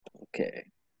Okay.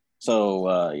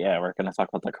 So yeah, we're gonna talk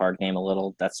about the card game a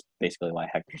little. That's basically why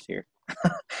Hector's here.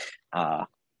 uh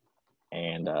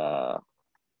and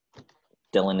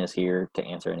Dylan is here to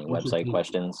answer any website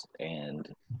questions, and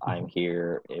I'm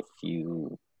here if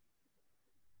you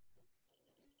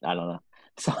I don't know.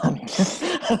 So I'm You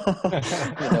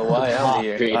know why I'm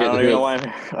here. I don't even know why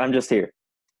I'm just here.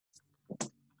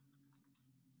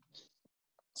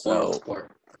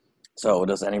 So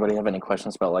does anybody have any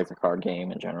questions about like the card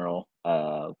game in general?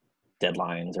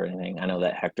 Deadlines or anything? I know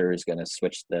that Hector is gonna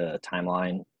switch the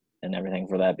timeline and everything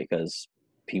for that because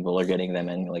people are getting them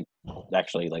in like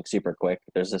actually like super quick.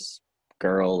 There's this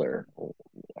girl or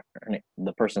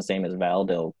the person's name is Val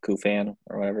Del Kufan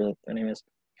or whatever their name is,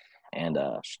 and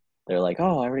they're like,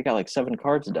 "Oh, I already got like 7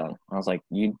 cards done." I was like,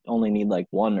 "You only need like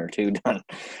 1 or 2 done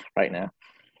right now."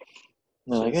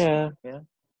 And they're like, "Yeah."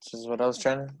 This is what I was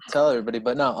trying to tell everybody.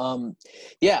 But no,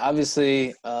 yeah,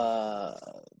 obviously,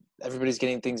 everybody's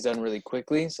getting things done really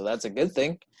quickly, so that's a good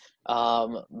thing.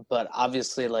 But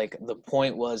obviously, like the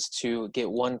point was to get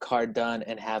 1 card done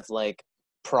and have like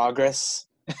progress,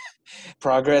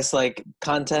 progress like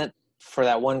content for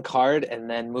that 1 card, and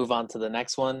then move on to the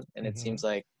next one. And it seems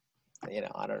like, I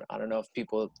don't know if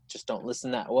people just don't listen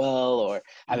that well or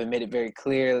haven't made it very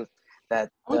clear. That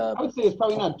I would say it's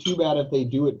probably not too bad if they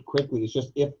do it quickly. It's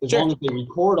just as long as they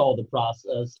record all the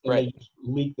process and they just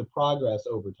leak the progress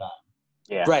over time.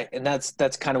 Yeah. Right. And that's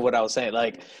kind of what I was saying.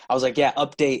 Like, I was like, yeah,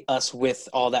 update us with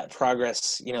all that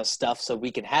progress, stuff so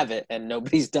we can have it. And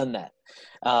nobody's done that.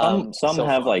 Some so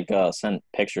have far. Like sent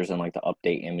pictures in like the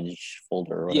update image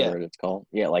folder or whatever it's called.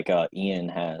 Yeah. Like Ian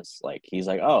has like, he's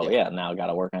like, oh yeah, now got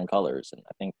to work on colors. And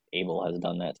I think Abel has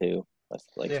done that too. That's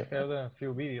like, have a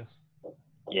few videos.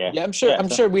 Yeah, I'm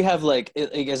sure we have like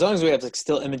as long as we have like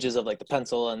still images of like the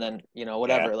pencil and then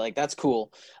whatever, like that's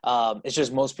cool. It's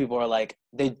just most people are like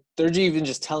they're even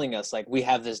just telling us like we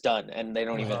have this done and they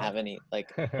don't even have any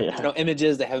like there's no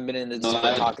images, they haven't been in the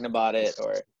Discord talking about it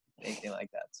or anything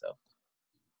like that. So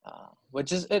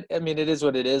which is it. I mean, it is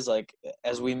what it is. Like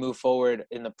as we move forward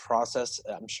in the process,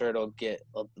 I'm sure it'll get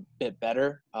a bit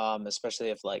better. Especially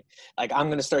if like I'm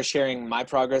gonna start sharing my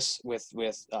progress with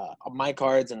my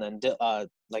cards, and then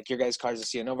like your guys' cards, the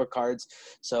Cianova cards.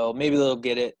 So maybe they'll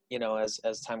get it,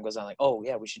 as time goes on. Like, oh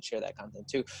yeah, we should share that content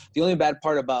too. The only bad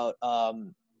part about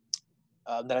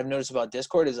that I've noticed about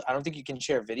Discord is I don't think you can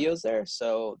share videos there.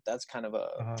 So that's kind of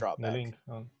a drawback.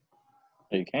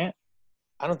 You can't.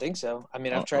 I don't think so. I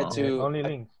mean, I've tried to only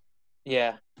links.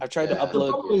 Yeah, I've tried to upload.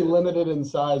 They're probably limited in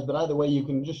size, but either way, you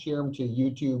can just share them to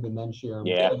YouTube and then share them.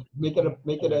 Yeah. Make it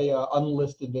a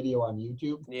unlisted video on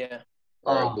YouTube. Yeah.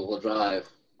 Or Google Drive.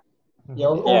 Yeah,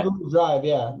 or Google Drive.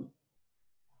 Yeah.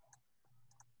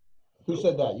 Who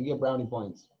said that? You get brownie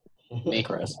points. Me,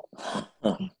 Chris.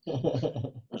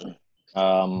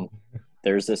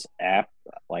 There's this app,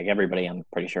 like everybody I'm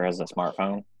pretty sure has a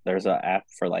smartphone. There's an app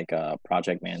for like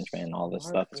project management and all this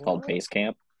stuff. It's called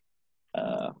Basecamp.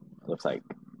 Looks like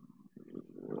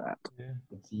that.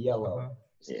 It's yellow.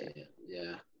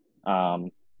 Yeah.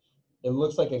 It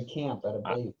looks like a camp at a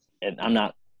base. I'm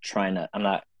not trying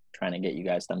to get you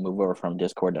guys to move over from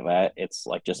Discord to that. It's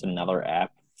like just another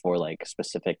app for like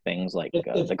specific things like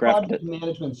it's the project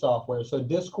management software. So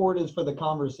Discord is for the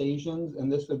conversations,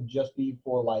 and this would just be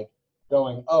for like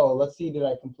going, oh, let's see, did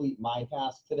I complete my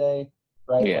task today?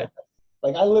 Right? Yeah.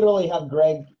 Like I literally have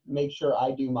Greg make sure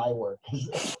I do my work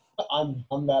because I'm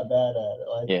that bad at it.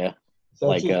 Like, yeah. So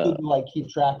like, it's just good to like keep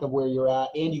track of where you're at,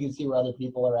 and you can see where other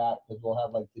people are at because we'll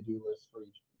have like to-do lists for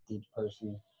each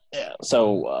person. Yeah.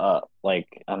 So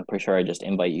like I'm pretty sure I just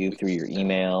invite you through your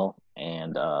email,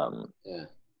 and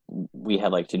we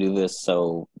have like to-do lists.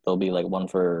 So there'll be like one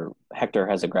for Hector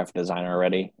has a graphic designer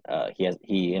already.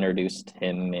 He introduced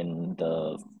him in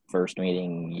the first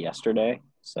meeting yesterday.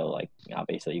 So like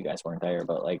obviously you guys weren't there,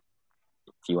 but like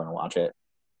if you want to watch it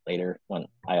later when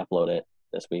I upload it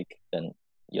this week, then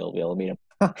you'll be able to meet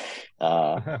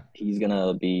him. He's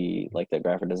gonna be like the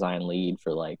graphic design lead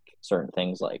for like certain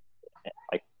things, like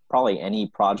probably any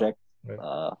project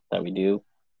that we do,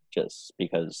 just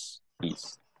because he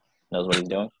knows what he's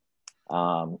doing.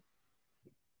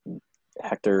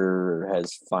 Hector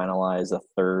has finalized the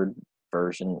 3rd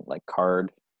version, like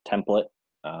card template.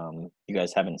 You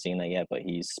guys haven't seen that yet, but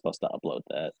he's supposed to upload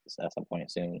that at some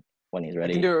point soon when he's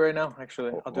ready. I can do it right now,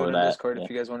 actually. I'll do it in Discord if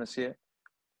you guys want to see it.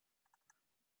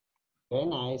 Very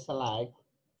nice. I like.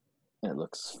 It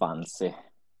looks fancy.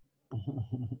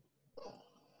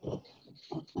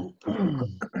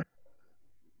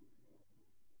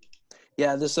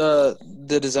 Yeah, this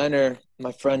the designer,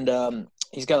 my friend,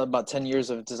 he's got about 10 years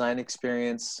of design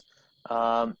experience.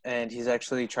 and he's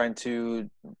actually trying to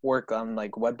work on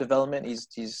like web development.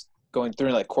 He's going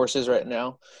through like courses right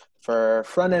now for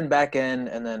front end, back end,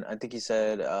 and then I think he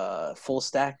said full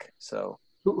stack. So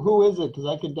who is it? Because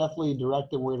I could definitely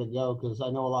direct him where to go. Because I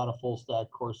know a lot of full stack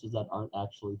courses that aren't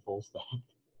actually full stack.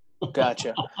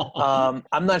 Gotcha.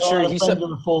 I'm not sure. He said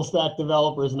are full stack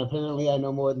developers, and apparently I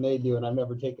know more than they do, and I've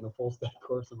never taken a full stack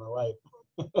course in my life.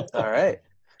 All right.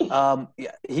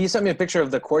 Yeah, he sent me a picture of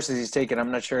the courses he's taken.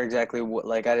 I'm not sure exactly what.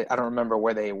 Like, I don't remember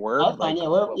where they were. That's fine.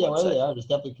 Where they are, just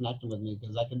definitely connect them with me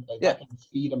because I can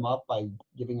speed them up by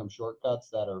giving them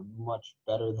shortcuts that are much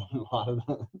better than a lot of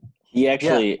them. He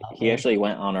actually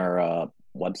went on our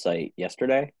website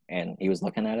yesterday and he was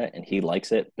looking at it and he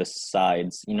likes it.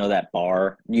 Besides, that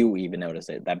bar, you even notice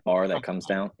it, that bar that comes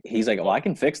down. He's like, "Oh, I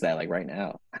can fix that like right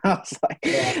now." I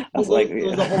was like,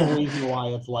 there's a whole reason why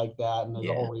it's like that, and there's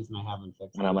a whole reason I haven't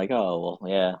fixed it. And I'm like, "Oh, well,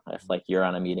 yeah. If like you're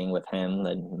on a meeting with him,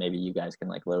 then maybe you guys can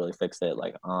like literally fix it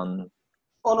like on."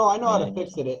 Oh no, I know how to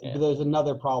fix it. But there's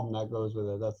another problem that goes with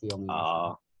it. That's the only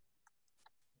issue.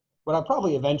 What I'll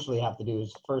probably eventually have to do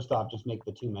is, first off, just make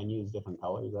the two menus different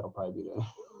colors. That'll probably be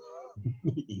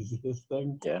the easiest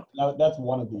thing. Yeah. That's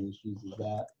one of the issues is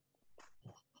that.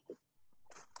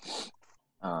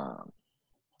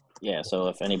 Yeah, so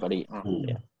if anybody...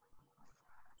 yeah.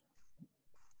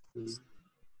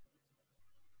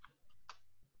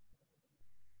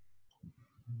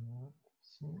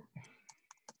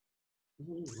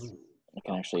 I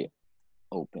can actually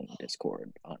open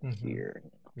Discord on here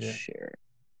and share it.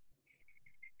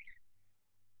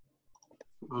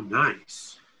 Oh,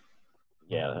 nice.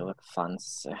 Yeah, they look fun.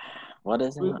 What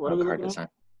is it? What card design?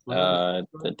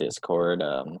 The Discord.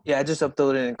 Yeah, I just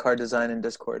uploaded in card design in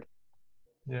Discord.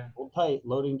 Yeah. Hold tight.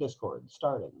 Loading Discord.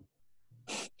 Starting.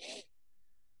 I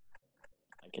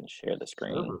can share the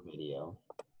screen. Server video.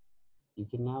 You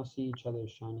can now see each other's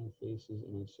shining faces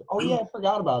in a. Oh yeah, I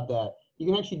forgot about that. You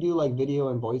can actually do like video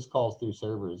and voice calls through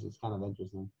servers. It's kind of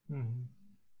interesting.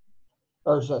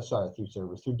 Or sorry, through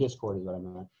servers. Through Discord is what I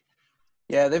meant.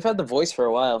 Yeah, they've had the voice for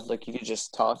a while. Like you could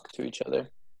just talk to each other.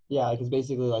 Yeah, because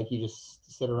basically like you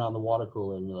just sit around the water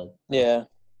cooler and you're like. Yeah.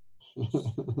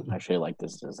 I actually like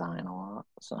this design a lot.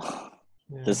 So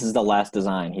this is the last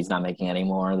design. He's not making any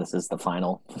more. This is the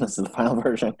final. This is the final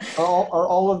version. Are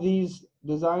all of these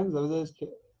designs of this?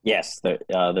 Yes,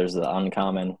 there's the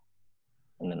uncommon,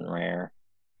 and then rare,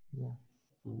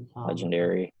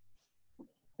 legendary, and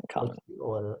common. What's the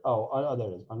order? Oh, there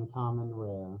it is. Uncommon,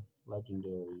 rare,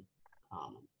 legendary,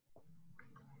 common.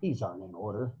 These aren't in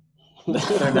order.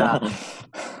 They're not.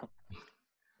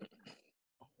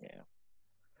 Yeah.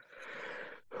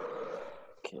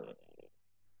 Okay.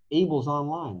 Abel's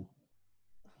online.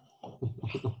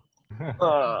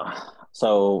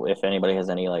 So if anybody has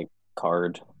any like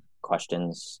card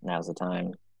questions, now's the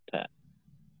time to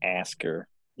ask or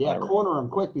whatever. Corner him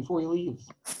quick before he leaves.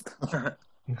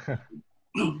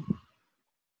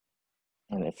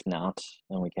 And if not,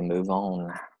 then we can move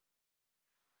on.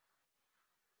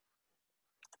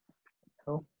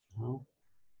 No.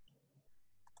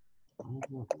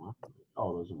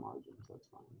 Oh, those are margins. That's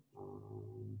fine.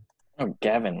 Oh,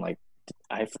 Gavin,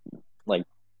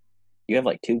 you have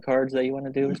like 2 cards that you want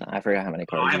to do or something? I forgot how many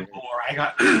cards. I have 4.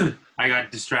 I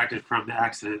got distracted from the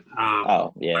accident.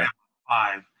 Oh yeah.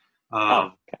 I have 5.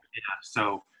 Okay. Yeah.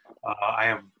 So I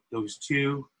have those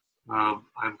 2. I'm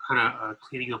kind of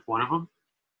cleaning up one of them,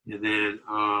 and then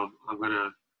I'm gonna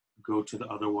go to the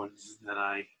other ones that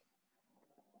I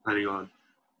planning on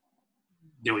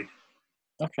doing.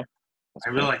 Okay. I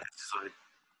really like this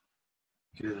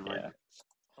design. Yeah.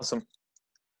 Awesome.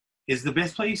 Is the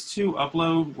best place to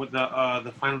upload with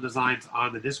the final designs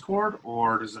on the Discord,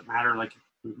 or does it matter like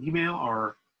through email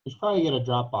or? You should probably get a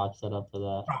Dropbox set up for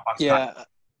that. Yeah.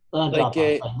 Like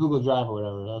Google Drive or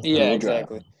whatever. Yeah,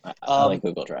 exactly. I like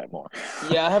Google Drive more.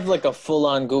 Yeah, I have like a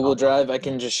full-on Google Drive. I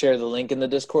can just share the link in the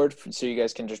Discord, so you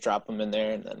guys can just drop them in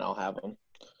there, and then I'll have them.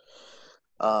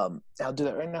 I'll do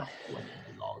that right now.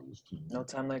 No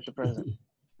time like the present.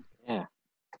 Yeah.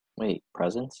 Wait,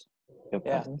 presents? You have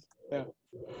presents? Yeah.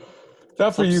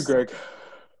 Not for you, Greg.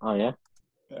 Oh yeah.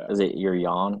 Is it your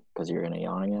yawn? Because you're gonna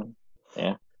yawn again?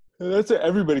 Yeah. That's it.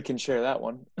 Everybody can share that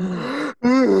one.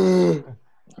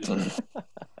 Just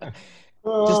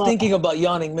thinking about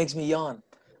yawning makes me yawn.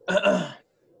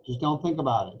 Just don't think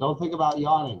about it. Don't think about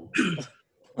yawning.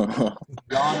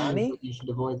 Yawning is what you should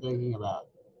avoid thinking about.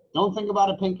 Don't think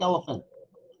about a pink elephant.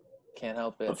 Can't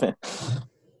help it. That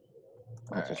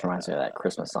just reminds me of that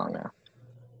Christmas song now.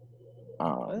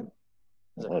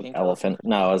 Is it Pink Elephant?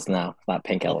 No, it's not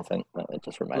Pink Elephant. It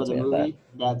just reminds me of that.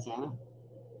 Bad Santa?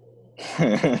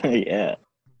 Yeah.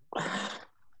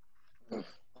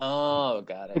 Oh,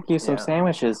 got it. Pick you some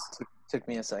sandwiches. Took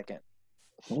me a second.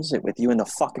 What is it with you and the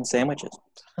fucking sandwiches?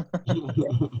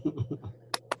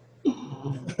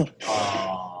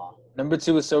 Number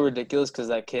 2 was so ridiculous because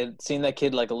seeing that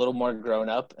kid like a little more grown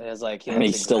up, and it's like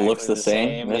he still looks the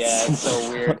same. Yeah, it's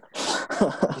so weird.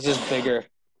 He's just bigger.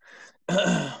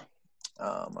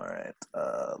 All right.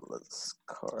 Let's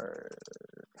card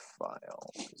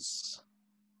files.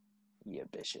 Yeah,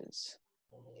 bitches.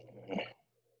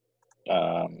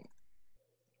 All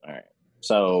right.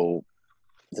 So,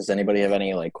 does anybody have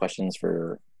any like questions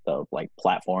for the like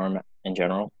platform in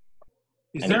general?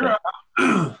 Is there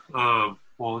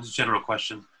well, it's a general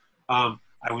question. I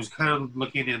was kind of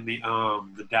looking in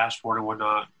the dashboard and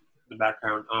whatnot, the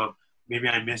background. Maybe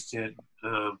I missed it.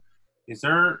 Is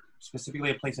there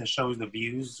specifically a place that shows the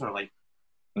views or like?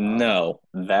 No,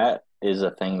 that is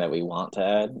a thing that we want to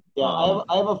add. Yeah,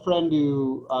 I have a friend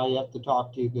who I have to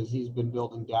talk to because he's been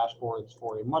building dashboards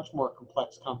for a much more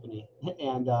complex company,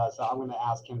 and so I'm going to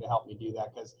ask him to help me do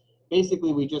that because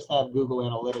basically we just have Google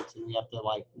Analytics and we have to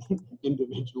like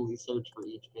individually search for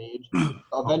each page.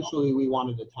 Eventually, we want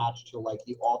it attached to like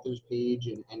the author's page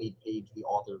and any page the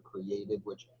author created,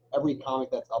 which every comic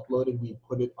that's uploaded, we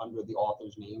put it under the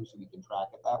author's name so we can track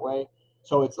it that way.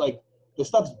 So it's like the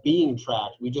stuff's being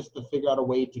tracked. We just have to figure out a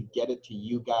way to get it to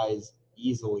you guys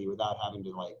easily without having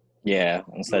to like. Yeah,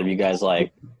 instead of you guys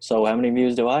like, so how many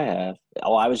views do I have?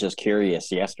 Oh, I was just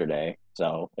curious yesterday.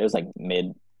 So it was like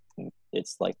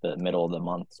it's like the middle of the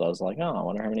month. So I was like, oh, I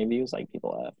wonder how many views like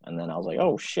people have. And then I was like,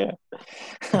 oh shit.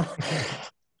 I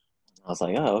was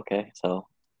like, oh, okay. So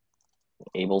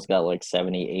Abel's got like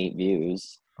 78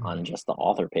 views on just the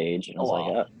author page. And I was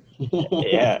like, oh.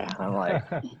 Yeah. I'm like,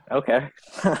 okay.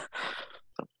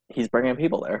 He's bringing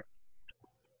people there.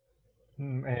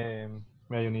 My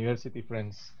university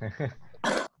friends.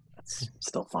 That's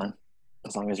still fun,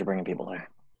 as long as you're bringing people there.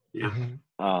 Yeah.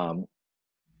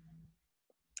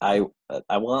 I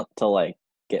want to like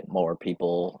get more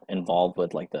people involved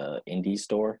with like the indie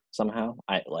store somehow.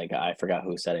 I forgot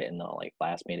who said it in the like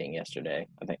last meeting yesterday.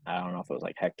 I don't know if it was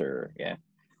like Hector. Yeah,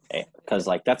 because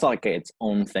like that's like its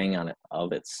own thing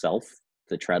of itself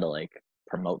to try to like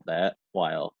promote that.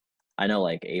 While I know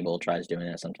like Abel tries doing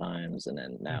it sometimes, and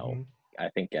then now I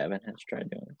think Gavin has tried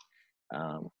doing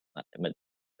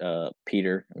it.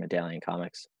 Peter Medallion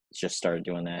Comics just started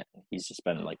doing that. He's just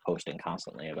been like posting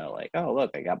constantly about like, oh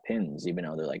look, I got pins, even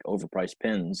though they're like overpriced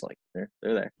pins. Like they're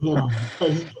there.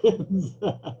 It's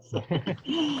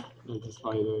just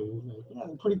funny. Like, yeah,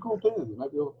 they're pretty cool pins. It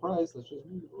might be overpriced. That's just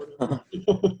me.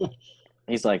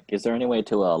 He's like, is there any way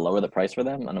to lower the price for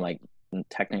them? And I'm like,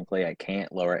 technically I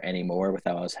can't lower it anymore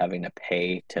without us having to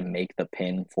pay to make the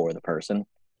pin for the person.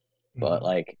 But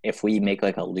like if we make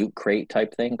like a loot crate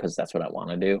type thing, because that's what I want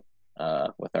to do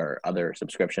with our other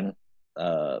subscription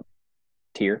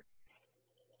tier,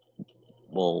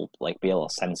 we'll like be able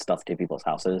to send stuff to people's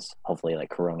houses. Hopefully like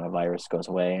coronavirus goes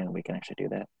away and we can actually do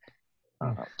that.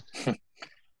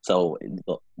 So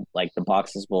like the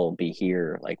boxes will be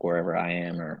here, like wherever I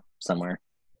am or somewhere.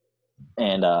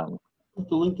 And put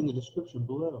the link in the description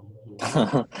below.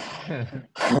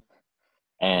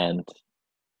 And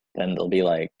then there'll be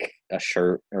like a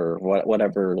shirt or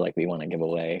whatever like we want to give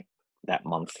away that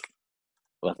month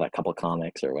with a couple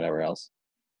comics or whatever else.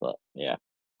 But yeah,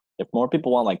 if more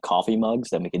people want like coffee mugs,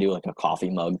 then we could do like a coffee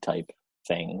mug type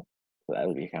thing. So that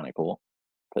would be kind of cool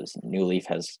because New Leaf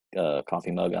has a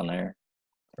coffee mug on there,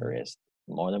 or is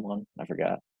more than one? I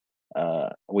forgot.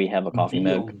 We have a coffee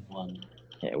mug.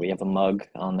 Yeah, we have a mug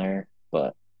on there,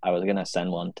 but I was gonna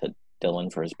send one to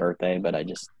Dylan for his birthday, but I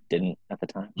just didn't at the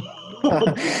time.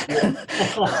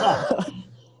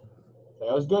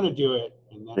 I was gonna do it,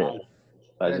 and then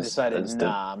I decided,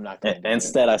 nah, I'm not gonna.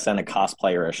 Instead, I sent a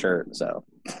cosplayer a shirt. So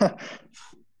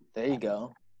there you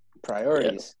go,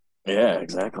 priorities. Yeah,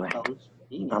 exactly.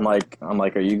 I'm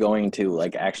like, are you going to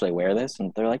like actually wear this?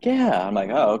 And they're like, yeah. I'm like,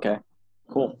 oh, okay,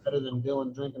 cool. Better than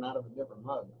Dylan drinking out of a different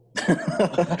mug.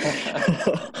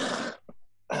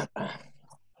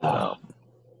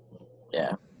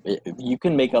 Yeah, you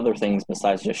can make other things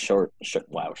besides just shorts.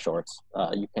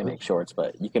 You can make shorts,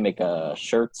 but you can make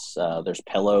shirts. There's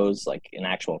pillows, like an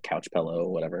actual couch pillow,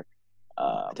 whatever.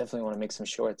 I definitely want to make some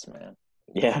shorts, man.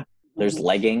 Yeah, there's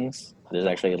leggings. There's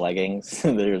actually leggings.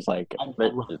 There's like I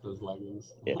love those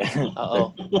leggings. Yeah.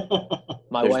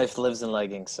 My wife lives in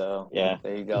leggings, so yeah,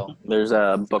 there you go. There's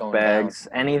book bags,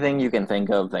 anything you can think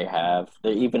of. They have.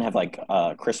 They even have like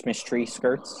Christmas tree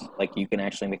skirts. Like you can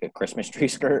actually make a Christmas tree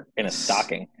skirt in a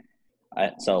stocking.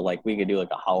 So like we could do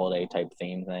like a holiday type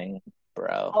theme thing,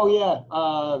 bro. Oh yeah.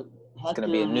 It's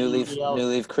gonna be a new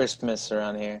leaf Christmas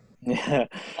around here. Yeah.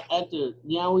 Hector,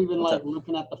 now we've been like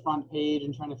looking at the front page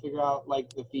and trying to figure out like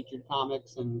the featured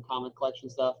comics and comic collection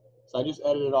stuff. So I just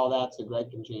edited all that so Greg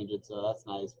can change it. So that's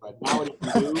nice. But now what he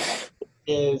can do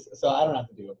is, so I don't have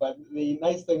to do it. But the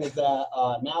nice thing is that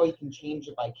now he can change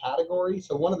it by category.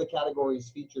 So one of the categories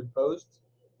featured posts,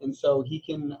 and so he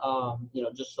can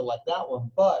just select that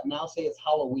one. But now say it's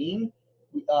Halloween.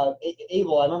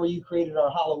 Abel, I remember you created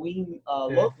our Halloween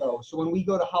logo. So when we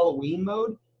go to Halloween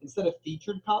mode, instead of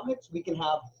featured comics, we can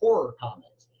have horror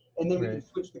comics. And then we can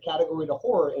switch the category to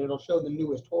horror, and it'll show the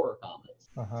newest horror comics.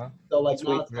 So like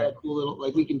now it's got a cool little,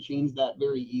 like we can change that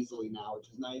very easily now, which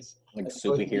is nice. Like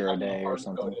superhero day or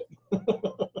something.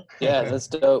 Yeah, that's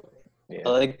dope. Yeah. I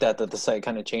like that the site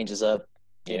kind of changes up.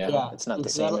 Yeah. It's not the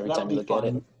same every time you look at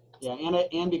it. Yeah,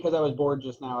 and because I was bored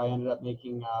just now, I ended up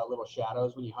making little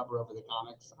shadows when you hover over the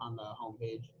comics on the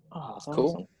homepage. Oh, that's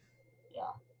cool.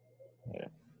 Yeah.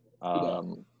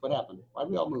 What happened? Why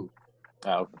did we all move?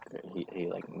 Oh, he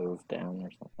like moved down or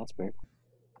something. That's weird.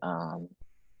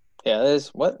 Yeah,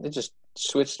 it just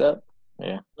switched up.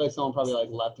 Yeah. Like someone probably like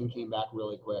left and came back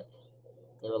really quick.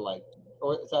 They were like,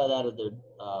 or it's either that or they're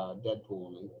Deadpool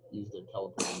and they used their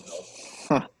teleporting.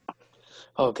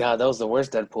 Oh God, that was the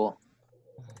worst Deadpool.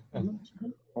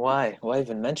 Why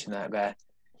even mention that guy?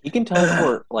 He can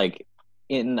teleport like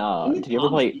in did you ever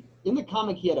play in the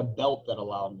comic? He had a belt that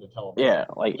allowed him to teleport. Yeah,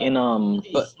 like in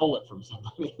he stole it from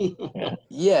somebody.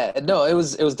 Yeah, no, it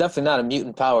was definitely not a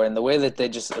mutant power, and the way that they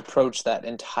just approached that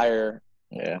entire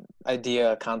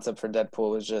concept for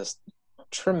Deadpool was just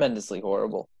tremendously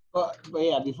horrible. But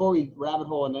yeah, before we rabbit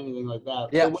hole into anything like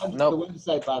that, the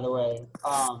website, by the way,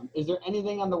 is there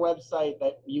anything on the website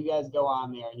that you guys go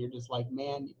on there and you're just like,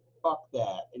 man, fuck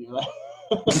that, and you're like,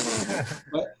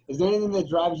 but is there anything that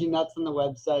drives you nuts on the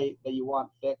website that you want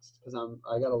fixed? Because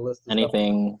I got a list of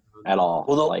anything at all.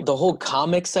 Well, the whole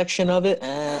comic section of it,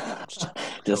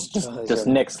 just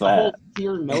nix that. I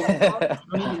don't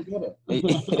even get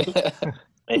it.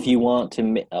 If you want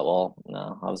to, well,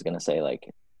 no, I was gonna say like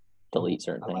delete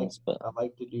certain things, but I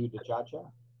like to do the cha-cha.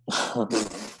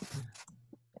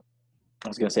 I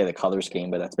was gonna say the color scheme,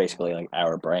 but that's basically like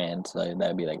our brand, so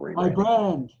that'd be like rebranding. My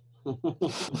brand. What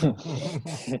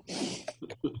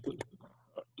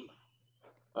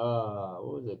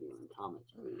was I doing?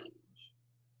 Comics page.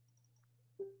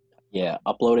 Yeah,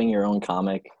 uploading your own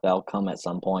comic, that'll come at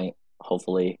some point,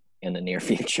 hopefully in the near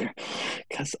future,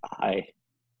 because I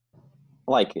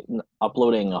like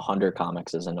uploading 100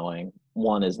 comics is annoying.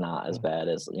 One is not as bad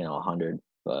as 100,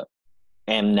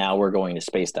 and now we're going to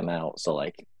space them out, so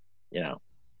like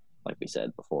like we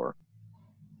said before.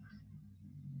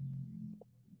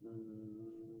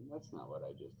 That's not what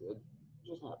I just did. It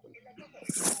just happened.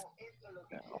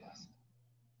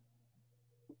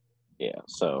 Yeah.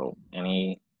 So,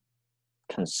 any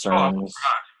concerns?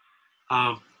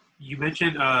 You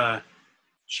mentioned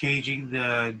changing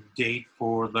the date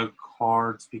for the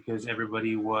cards because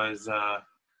everybody was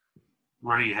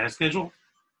running ahead of schedule.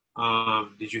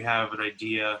 Did you have an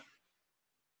idea,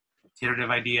 a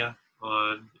tentative idea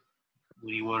on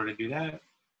when you wanted to do that?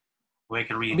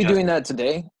 I'll be doing that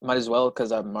today. Might as well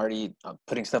because I'm already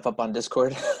putting stuff up on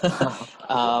Discord.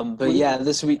 But yeah,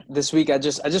 this week I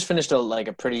just finished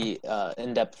a pretty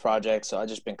in-depth project, so I've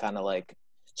just been kind of like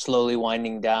slowly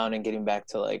winding down and getting back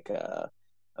to like a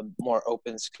more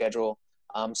open schedule.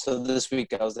 So this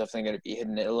week I was definitely going to be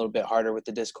hitting it a little bit harder with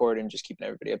the Discord and just keeping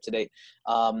everybody up to date.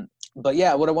 But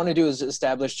yeah, what I want to do is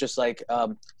establish just like a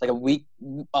week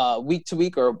to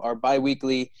week or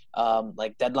bi-weekly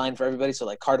like deadline for everybody. So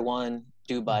like card 1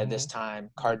 due by this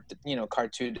time, card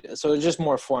 2. So it's just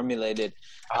more formulated,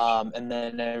 and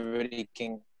then everybody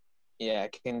can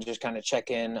just kind of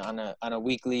check in on a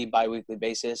weekly, bi-weekly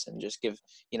basis and just give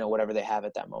whatever they have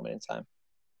at that moment in time.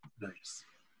 Nice.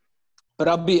 But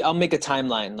I'll make a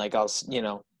timeline. Like I'll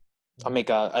make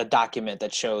a document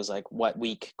that shows like what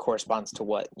week corresponds to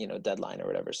what, deadline or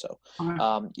whatever. So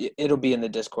it'll be in the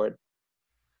Discord.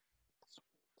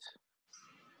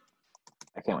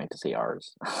 I can't wait to see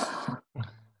ours.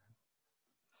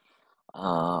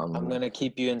 I'm going to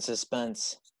keep you in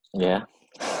suspense. Yeah.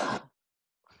 That's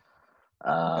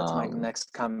my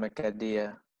next comic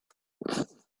idea.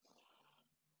 Let's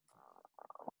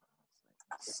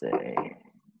see.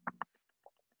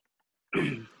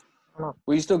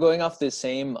 Were you still going off the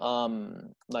same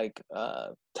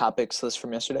topics list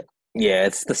from yesterday? Yeah,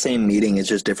 it's the same meeting. It's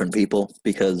just different people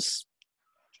because,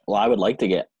 I would like to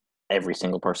get every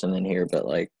single person in here, but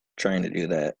like trying to do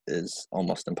that is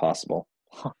almost impossible.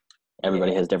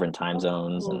 Everybody has different time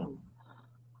zones and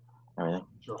everything.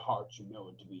 Your heart should know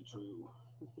it to be true.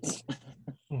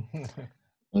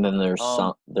 And then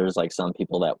there's like some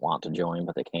people that want to join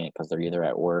but they can't because they're either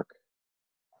at work,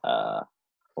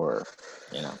 or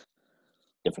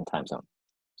different time zone.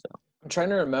 So I'm trying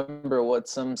to remember what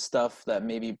some stuff that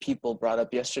maybe people brought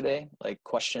up yesterday, like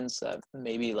questions that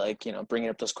maybe like, bringing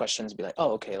up those questions, be like,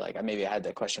 oh, okay, like maybe I had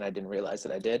that question, I didn't realize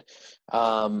that I did.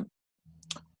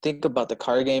 Think about the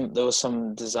card game. There was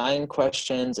some design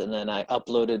questions, and then I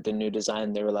uploaded the new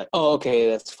design. They were like, oh, okay,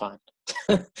 that's fine.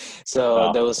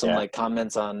 So there was some like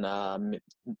comments on,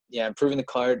 improving the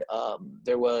card.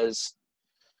 There was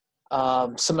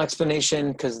some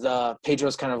explanation because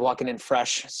Pedro's kind of walking in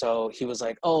fresh. So he was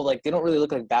like, oh, like they don't really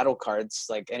look like battle cards,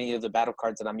 like any of the battle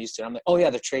cards that I'm used to. And I'm like, oh yeah,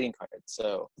 they're trading cards.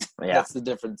 So that's the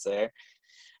difference there.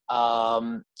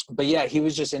 But yeah, he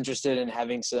was just interested in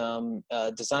having some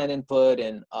design input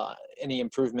and any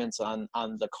improvements on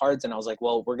the cards. And I was like,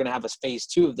 well, we're gonna have a phase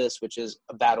 2 of this, which is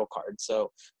a battle card.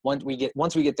 So once we get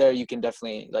there, you can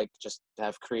definitely like just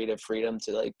have creative freedom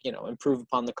to like improve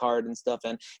upon the card and stuff.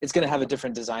 And it's gonna have a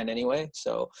different design anyway.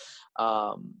 So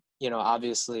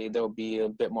obviously there'll be a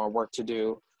bit more work to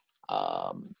do.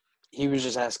 He was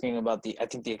just asking about the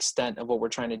extent of what we're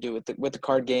trying to do with the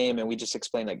card game, and we just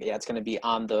explained like, it's going to be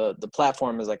on the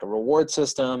platform as like a reward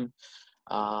system.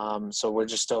 So we're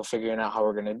just still figuring out how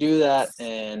we're going to do that,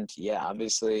 and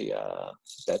obviously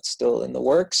that's still in the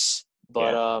works.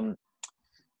 But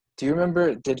do you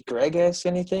remember? Did Greg ask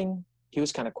anything? He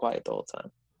was kind of quiet the whole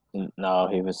time. No,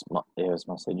 he was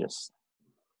mostly just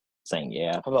saying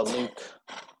yeah. How about Luke?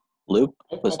 Luke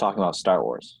was talking about Star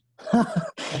Wars. I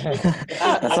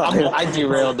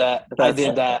derailed that. I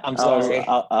did that. I'm sorry.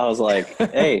 I was like,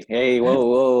 hey,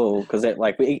 whoa, because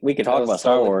we could talk about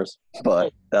Star Wars,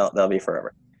 but that'll be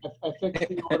forever. I fixed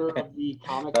the order of the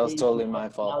comic. That was totally my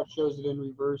fault. Now it shows it in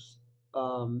reverse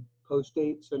post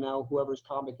date. So now whoever's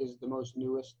comic is the most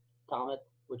newest comic,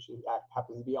 which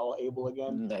happens to be all Abel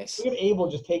again. Nice. Look at Abel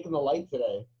just taking the light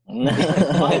today. I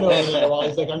know there while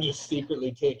he's like, I'm just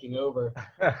secretly taking over.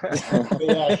 Now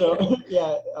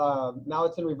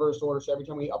it's in reverse order. So every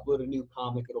time we upload a new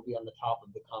comic, it'll be on the top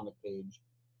of the comic page.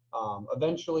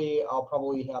 Eventually, I'll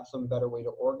probably have some better way to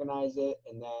organize it,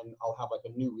 and then I'll have like a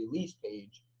new release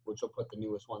page, which will put the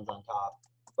newest ones on top.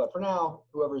 But for now,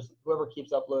 whoever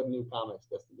keeps uploading new comics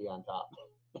gets to be on top.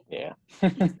 Yeah.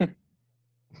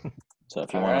 So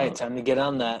if you all want, right, time to get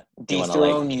on that.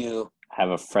 Dethrone you. Have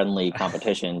a friendly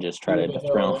competition. Just try to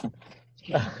dethrone.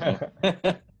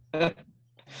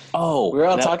 Oh, we were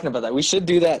all talking about that. We should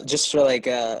do that just for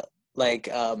like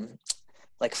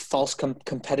false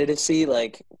competitive.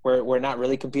 Like we're not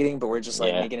really competing, but we're just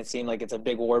like making it seem like it's a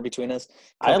big war between us.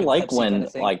 I like when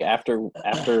like after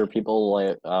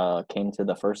people came to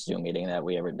the first Zoom meeting that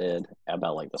we ever did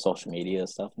about like the social media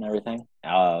stuff and everything.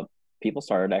 People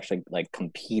started actually like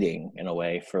competing in a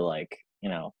way for like,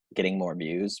 getting more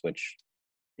views, which,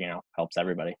 helps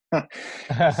everybody.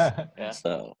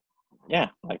 So yeah,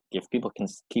 like if people can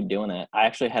keep doing it. I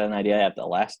actually had an idea at the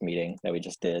last meeting that we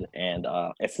just did. And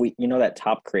if we, that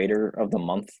top creator of the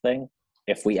month thing,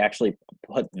 if we actually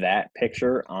put that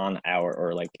picture on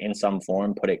or like in some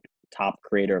form, put it top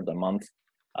creator of the month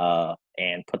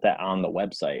and put that on the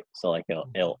website. So like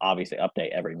it'll obviously update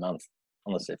every month.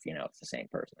 Unless if it's the same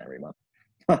person every month.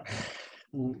 But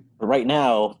right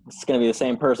now it's going to be the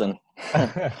same person.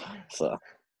 So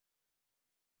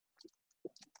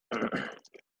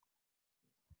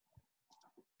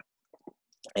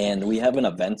and we have an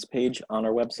events page on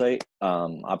our website.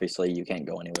 Obviously you can't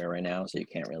go anywhere right now, so you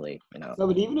can't really No,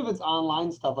 but even if it's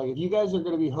online stuff, like if you guys are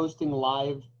going to be hosting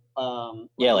live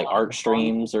like art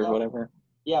streams or whatever.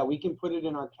 Yeah, we can put it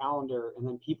in our calendar, and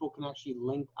then people can actually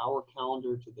link our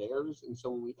calendar to theirs. And so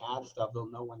when we add stuff,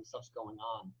 they'll know when stuff's going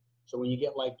on. So when you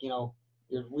get like, your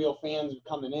real fans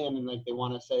coming in and like they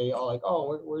want to say,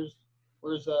 where's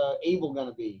Abel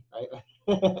gonna be, right?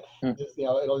 Just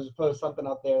it'll just post something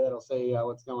up there that'll say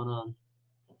what's going on.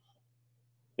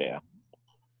 Yeah.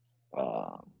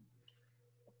 What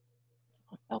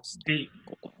else? Hey,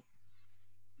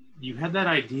 you had that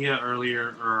idea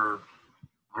earlier, or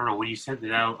I don't know, when you sent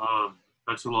it out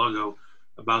not so long ago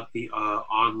about the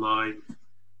online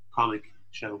comic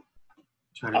show.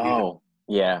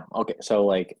 Yeah. Okay. So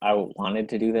like I wanted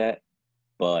to do that,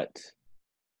 but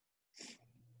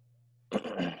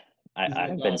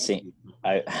I've been seeing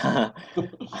I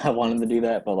wanted to do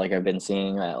that, but like I've been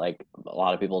seeing that like a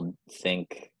lot of people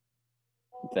think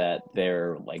that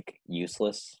they're like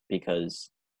useless because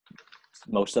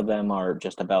most of them are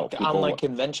just about people. Online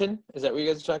convention? Is that what you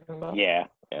guys are talking about? Yeah.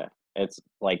 It's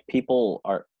like people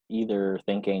are either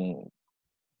thinking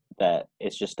that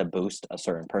it's just to boost a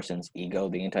certain person's ego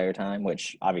the entire time,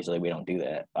 which obviously we don't do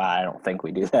that. I don't think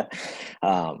we do that.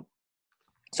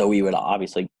 So we would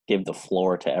obviously give the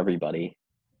floor to everybody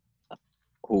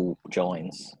who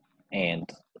joins, and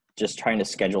just trying to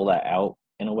schedule that out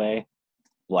in a way,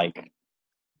 like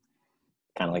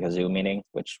kind of like a Zoom meeting,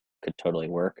 which could totally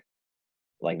work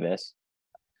like this.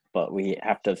 But we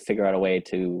have to figure out a way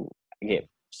to get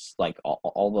like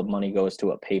all the money goes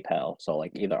to a PayPal, so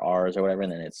like either ours or whatever,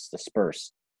 and then it's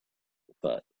dispersed.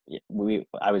 But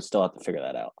I would still have to figure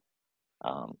that out.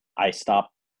 I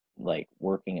stopped like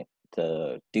working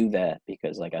to do that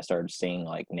because like I started seeing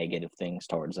like negative things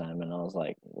towards them, and I was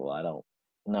like, well, I don't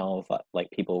know if like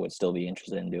people would still be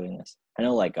interested in doing this. I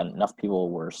know like enough people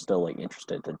were still like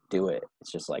interested to do it.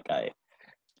 It's just like I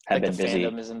have been busy.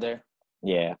 Fandom isn't there?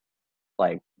 Yeah,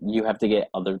 like you have to get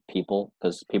other people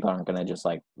because people aren't gonna just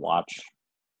like watch,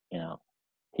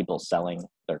 people selling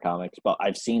their comics. But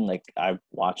I've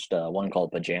watched one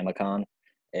called PajamaCon.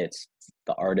 It's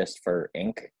the artist for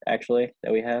Ink actually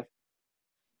that we have,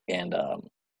 and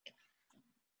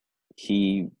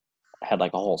he had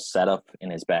like a whole setup in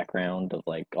his background of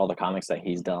like all the comics that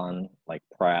he's done, like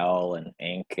Prowl and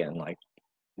Ink, and like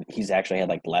he's actually had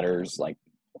like letters like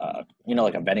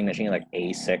like a vending machine like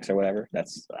A6 or whatever.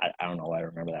 That's I don't know why I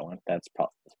remember that one. That's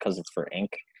probably because it's for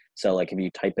Ink. So like if you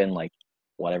type in like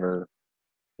whatever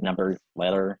number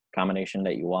letter combination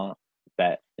that you want,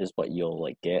 that is what you'll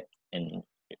like get in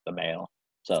the mail.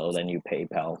 So then you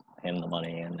PayPal him the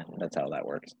money, and that's how that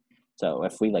works. So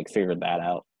if we like figured that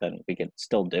out, then we could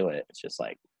still do it. It's just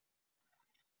like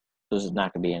there's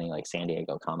not gonna be any like San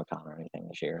Diego Comic-Con or anything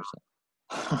this year.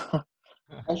 So.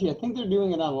 Actually, I think they're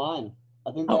doing it online.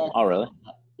 I think. Oh, really?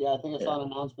 Yeah, I think I saw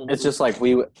an announcement. It's just like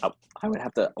I would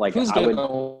have to like. Who's gonna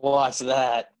watch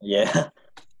that? Yeah.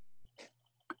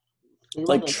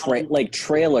 Like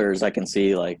trailers, I can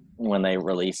see like when they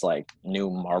release like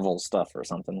new Marvel stuff or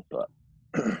something, but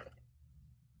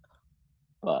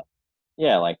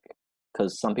yeah, like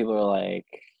because some people are like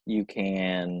you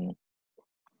can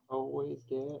always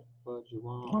get what you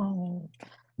want.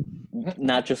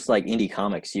 Not just like indie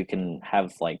comics, you can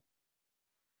have like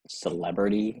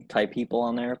celebrity type people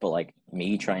on there, but like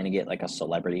me trying to get like a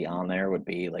celebrity on there would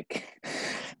be like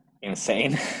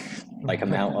insane like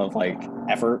amount of like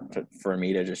effort for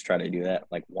me to just try to do that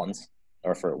like once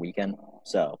or for a weekend.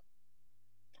 So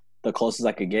the closest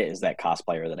I could get is that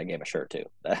cosplayer that I gave a shirt to.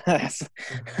 That's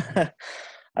I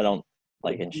don't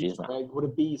like, and she's not. What a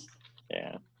beast.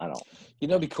 Yeah, I don't.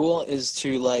 It'd be cool is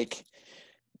to like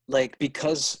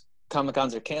because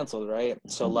Comic-Cons are canceled, right?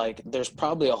 So like there's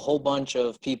probably a whole bunch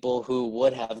of people who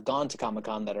would have gone to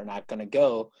Comic-Con that are not going to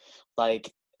go,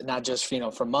 like not just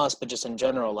from us, but just in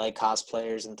general, like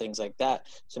cosplayers and things like that.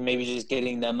 So maybe just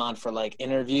getting them on for like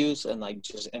interviews and like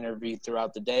just interview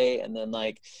throughout the day, and then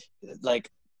like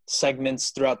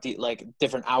segments throughout the like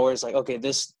different hours, like okay,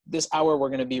 this hour we're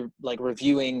going to be like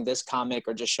reviewing this comic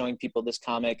or just showing people this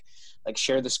comic, like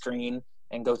share the screen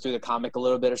and go through the comic a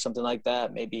little bit or something like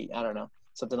that. Maybe, I don't know,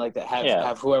 something like that.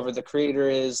 Have whoever the creator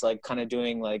is like kind of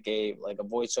doing like a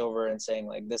voiceover and saying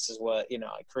like, this is what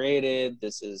I created,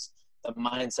 this is the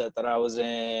mindset that I was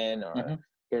in, or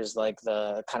here's like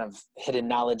the kind of hidden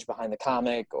knowledge behind the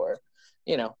comic, or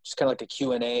just kind of like a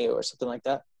Q&A or something like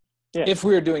that. Yeah. If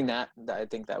we were doing that, I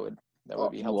think that would be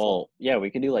helpful. Well, yeah, we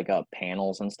could do like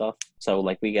panels and stuff. So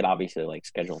like we could obviously like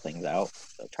schedule things out.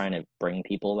 So trying to bring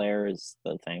people there is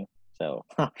the thing. So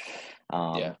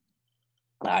yeah,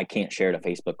 I can't share to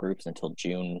Facebook groups until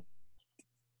June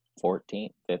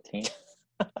 14th, 15th.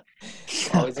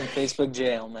 Always in Facebook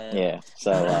jail, man. Yeah.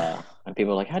 So and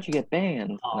people are like, how'd you get banned?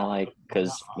 And I'm like,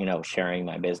 because sharing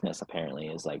my business apparently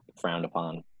is like frowned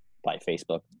upon by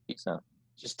Facebook. So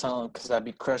just tell them, because I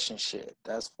be crushing shit.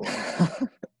 That's what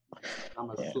I'm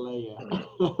a slayer.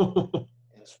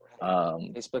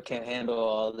 Facebook can't handle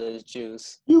all this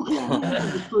juice. You can't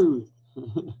handle the truth.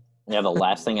 Yeah, the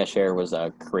last thing I shared was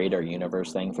a Creator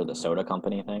Universe thing for the soda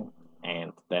company thing.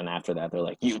 And then after that, they're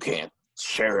like, you can't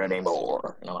share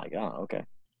anymore. And I'm like, oh, okay.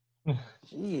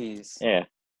 Jeez. Yeah.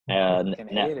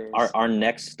 Our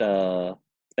next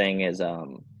thing is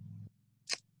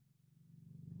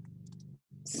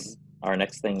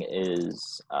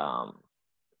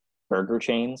burger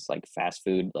chains, like fast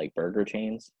food, like burger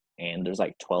chains. And there's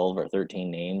like 12 or 13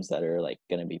 names that are like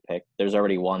going to be picked. There's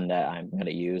already one that I'm going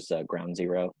to use, Ground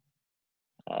Zero.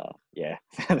 Yeah,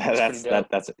 that's actually that.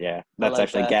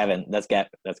 Gavin. That's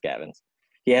Gavin's.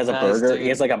 He has a burger. Dude. He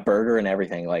has like a burger and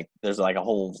everything. Like there's like a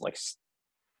whole like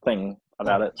thing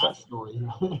about it. So. Story.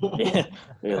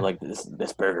 Yeah, like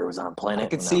this burger was on Planet. I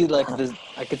could see like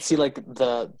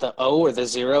the O or the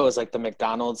zero is like the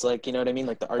McDonald's, like, you know what I mean,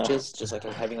 like the arches, just like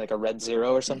having like a red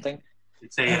zero or something.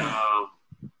 It's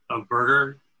a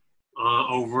burger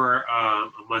over a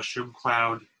mushroom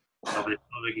cloud of an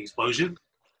atomic explosion.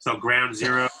 So ground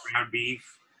zero, ground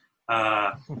beef.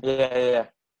 Yeah.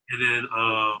 And then,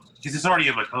 because it's already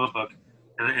in my comic book,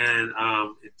 and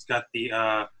it's got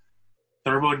the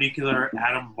thermonuclear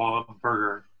atom bomb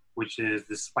burger, which is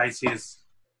the spiciest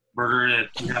burger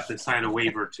that you have to sign a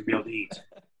waiver to be able to eat.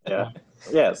 Yeah.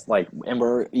 Yes, like, and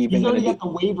we're even. He's already got the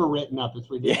waiver written up. It's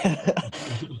ridiculous.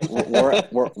 Yeah.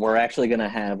 we're actually gonna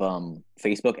have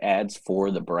Facebook ads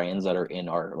for the brands that are in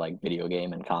our like video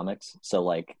game and comics. So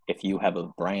like, if you have a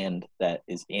brand that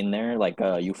is in there, like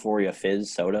Euphoria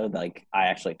Fizz soda, like I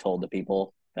actually told the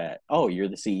people that, oh, you're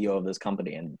the CEO of this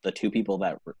company, and the two people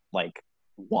that like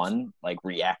one like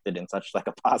reacted in such like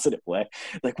a positive way,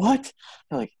 like, what?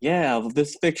 They're like, yeah, of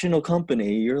this fictional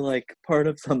company, you're like part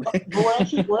of something. But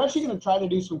we're actually going to try to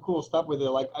do some cool stuff with it.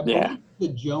 Like, I believe the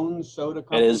Jones soda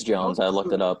company. It is Jones. I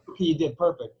looked it up. Okay, you did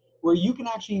perfect. Where you can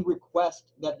actually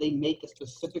request that they make a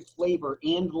specific flavor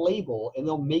and label, and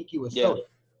they'll make you a soda.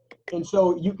 And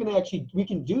so we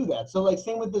can do that. So like,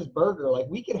 same with this burger, like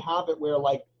we could have it where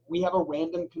like we have a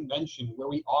random convention where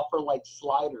we offer like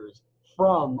sliders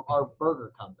from our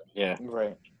burger company. Yeah.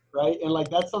 Right. And like,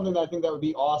 that's something that I think that would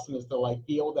be awesome, is to like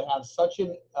be able to have such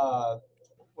an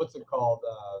what's it called?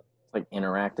 Like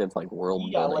interactive, like world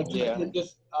building.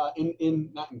 Just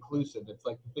not inclusive. It's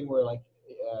like the thing where like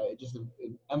it just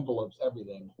envelopes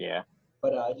everything. Yeah.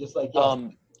 But just like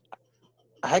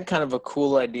I had kind of a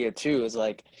cool idea too. Is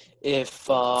like, if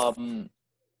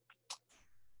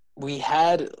we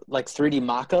had like 3D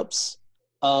mock-ups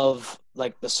of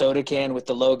like the soda can with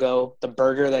the logo, the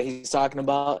burger that he's talking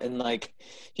about, and like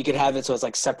you could have it so it's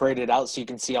like separated out so you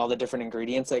can see all the different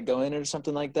ingredients that go in it or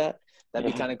something like that.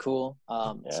 That'd be kind of cool.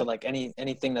 So like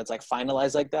anything that's like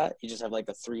finalized like that, you just have like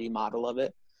a 3D model of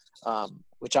it.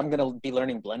 Which I'm gonna be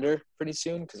learning Blender pretty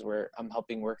soon because I'm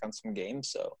helping work on some games.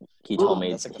 So he told me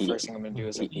that's like the first thing I'm gonna do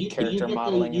is like character you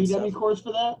modeling. Udemy and stuff. Course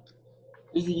for that?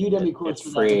 There's a Udemy course. It's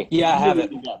for free. That. Yeah, I have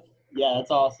it. Yeah,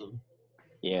 that's awesome.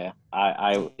 Yeah,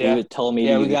 he told me.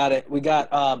 Yeah, we got it. We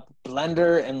got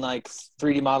Blender and like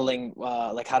 3D modeling,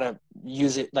 like how to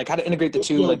use it, like how to integrate the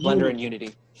two, like Blender and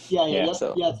Unity. Yeah,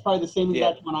 it's probably the same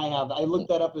exact one I have. I looked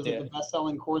that up as like the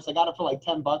best-selling course. I got it for like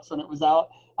 $10 when it was out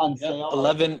on sale.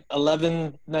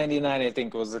 $11.99 I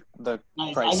think was the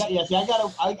nice. price. I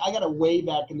got it way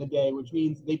back in the day, which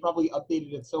means they probably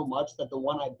updated it so much that the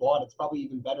one I bought, it's probably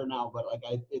even better now. But like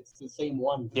it's the same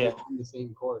one. Yeah, on the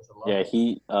same course. I love it.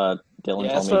 He Dylan told me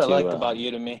to. That's what I liked about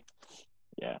Udemy.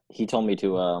 Yeah, he told me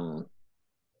to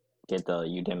get the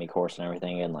Udemy course and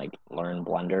everything and like learn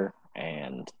Blender,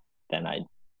 and then I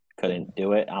couldn't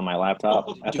do it on my laptop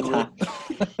at the time.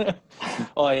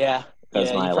 Oh yeah.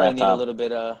 Because my you laptop need a little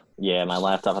bit yeah, my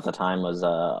laptop at the time was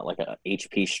like a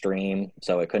HP Stream,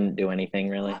 so it couldn't do anything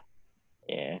really.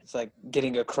 Yeah. It's like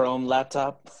getting a Chrome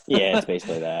laptop. Yeah, it's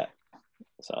basically that.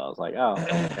 So I was like, oh,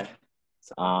 okay.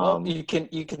 Well, you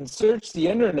can search the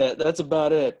internet. That's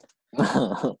about it.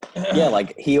 Yeah,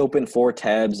 like he opened 4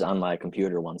 tabs on my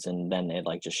computer once, and then it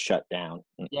like just shut down.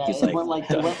 Yeah, it went like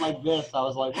this. I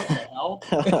was like, what the hell?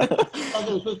 I thought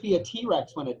there was supposed to be a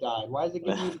T-Rex when it died. Why is it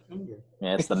giving you the finger?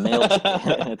 Yeah, it's the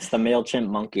MailChimp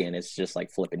monkey, and it's just like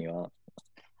flipping you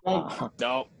off.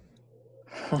 No,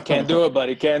 can't do it,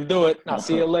 buddy. Can't do it. I'll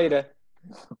see you later.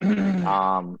 Greg,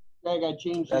 I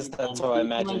changed. That's how I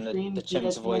imagine the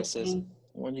chimp's voice is.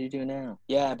 What do you do now?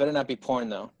 Yeah, it better not be porn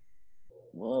though.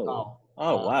 Whoa!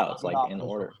 Oh wow! It's like in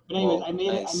order. But anyways, I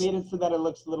made it so that it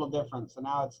looks a little different. So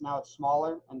now it's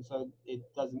smaller, and so it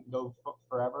doesn't go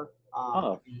forever.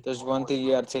 There's one thing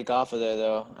you got to take off of there,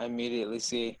 though. I immediately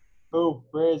see. Oh,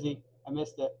 where is he? I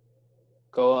missed it.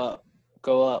 Go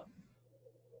up,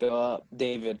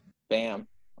 David. Bam,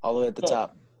 all the way at the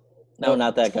top. No,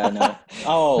 not that guy. No.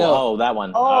 Oh, that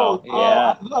one. Oh,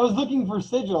 yeah. I was looking for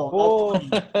Sigil. Oh.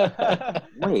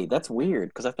 Wait, that's weird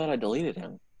because I thought I deleted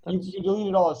him. You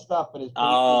deleted all his stuff, but his.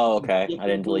 Oh, okay. I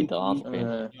didn't delete the off.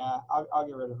 Yeah, I'll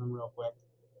get rid of him real quick.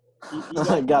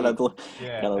 Gotta delete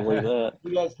that.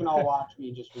 You guys can all watch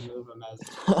me just remove him as.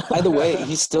 By the way,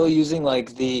 he's still using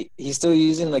like the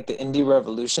Indie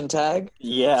Revolution tag.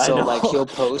 Yeah. So like he'll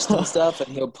post and stuff,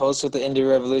 and he'll post with the Indie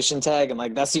Revolution tag, and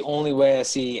like that's the only way I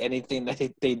see anything that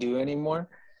they do anymore.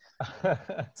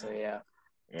 So yeah.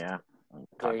 Yeah.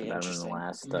 Talked about him in the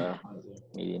last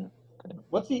meeting.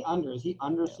 What's he under? Is he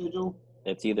under Sigil?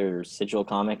 It's either Sigil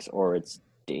Comics or it's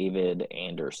David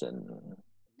Anderson.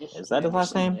 Is that his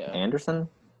last name? Yeah. Anderson?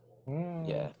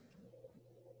 Yeah.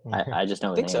 I just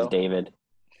know his name is David.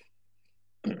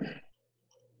 There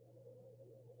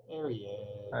he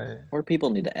is. More people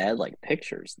need to add like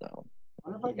pictures though. I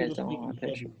wonder if I can just make him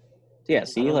pictures. Yeah,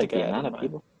 see like the amount of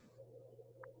people.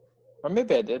 Or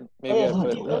maybe I did. Maybe I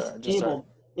put just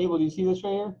Abel, do you see this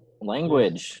right here?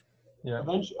 Language. Yeah.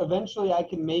 Eventually, I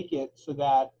can make it so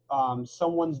that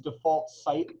someone's default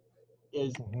site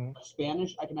is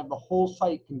Spanish. I can have the whole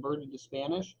site converted to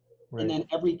Spanish, and then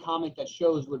every comic that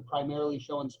shows would primarily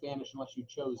show in Spanish unless you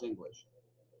chose English.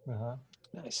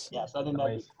 Nice. Yeah, so I think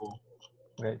that'd be cool.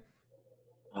 Great.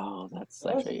 Oh, that's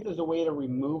I actually. think there's a way to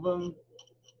remove them.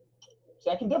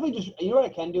 So I can definitely just, you know what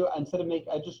I can do? Instead of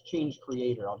I just change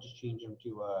creator. I'll just change him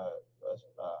to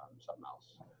something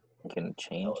else. You can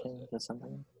change him to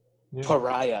something. Yeah.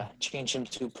 Pariah. Change him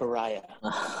to Pariah.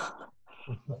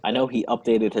 I know he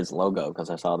updated his logo because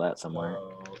I saw that somewhere.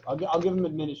 I'll give him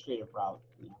administrative route.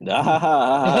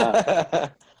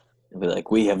 He'll be like,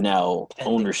 we have now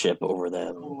ownership over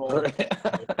them.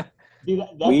 Dude,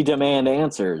 we demand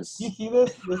answers. You see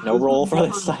this? No this role for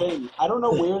this site. I don't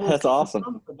know where this that's awesome.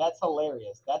 from, but that's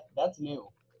hilarious. That's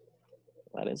new.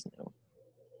 That is new.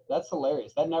 That's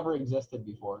hilarious. That never existed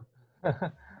before.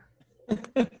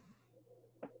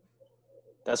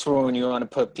 That's for when you want to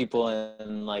put people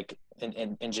in like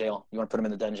in jail. You want to put them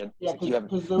in the dungeon. Yeah, you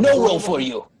have no role for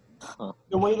you.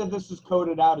 The way that this is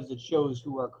coded out is it shows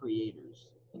who are creators.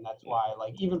 And that's why,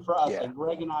 like, even for us, like,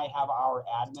 Greg and I have our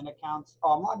admin accounts.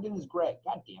 Oh, I'm logged in as Greg.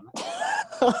 God damn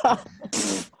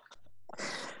it.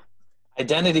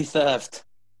 Identity theft.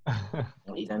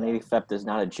 Identity theft is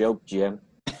not a joke, Jim.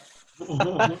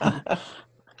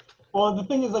 Well, the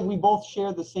thing is, like, we both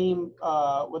share the same,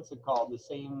 what's it called? The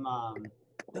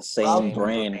same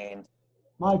brain.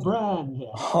 My brand, yeah.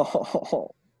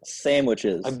 Oh,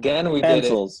 sandwiches. Again, we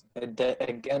pencils. Did it.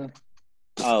 Again.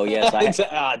 Oh yes,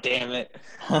 damn it!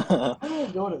 I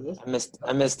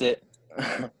missed it.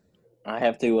 I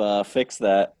have to fix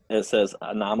that. It says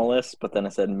anomalous, but then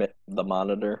it said the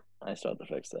monitor. I still have to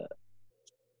fix that.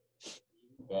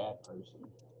 Bad person.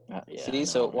 Yeah, see,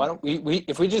 so why don't we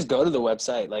if we just go to the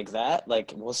website like that,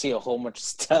 like we'll see a whole bunch of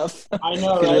stuff. I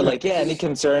know. Right? You're like, any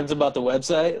concerns about the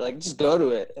website? Like, just go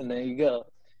to it, and there you go.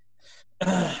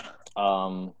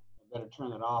 Better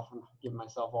turn it off and give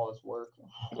myself all this work.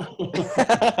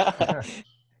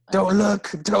 Don't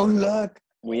look.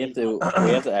 We have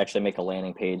to actually make a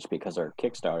landing page because our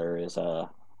Kickstarter is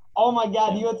Oh my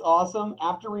God, you know what's awesome?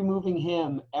 After removing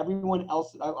him, everyone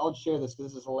else, I'll share this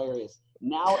because this is hilarious.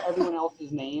 Now everyone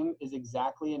else's name is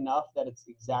exactly enough that it's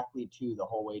exactly 2 the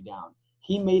whole way down.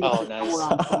 He made it nice.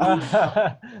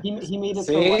 He made it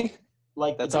See? so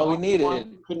like that's all we needed.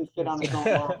 Couldn't fit on his own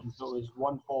line, so it was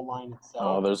one full line itself.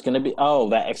 Oh, there's gonna be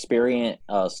that Experience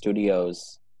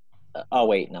Studios. Oh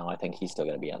wait, no, I think he's still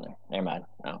gonna be on there. Never mind.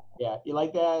 No. Yeah, you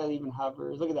like that? It even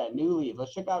hovers. Look at that New Leaf.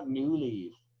 Let's check out New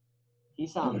Leaf. He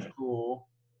sounds cool.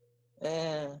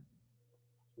 Yeah.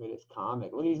 Look at his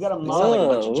comic. Look, he's got a mug.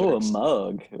 Oh, a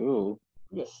mug. Ooh.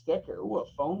 Look at a sticker. Ooh, a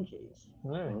phone case.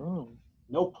 Oh.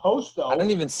 No post though. I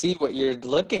don't even see what you're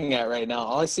looking at right now.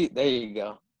 All I see. There you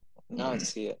go. Now I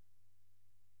see it.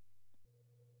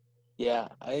 Yeah,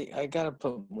 I gotta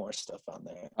put more stuff on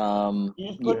there. You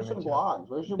just put some blogs.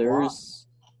 Where's your blog?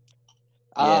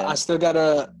 I still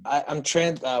gotta. I'm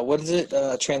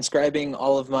transcribing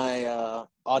all of my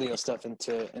audio stuff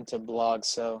into blogs.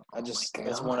 So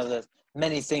that's one of the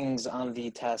many things on the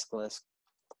task list.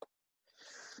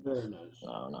 Very nice.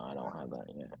 Oh no, I don't have that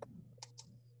yet.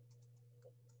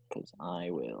 Because I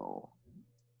will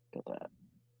get that.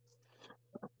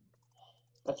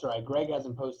 That's right. Greg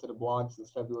hasn't posted a blog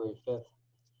since February 5th.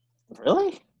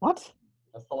 Really? What?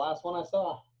 That's the last one I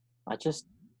saw. I just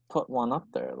put one up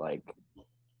there, like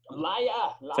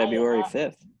liar. February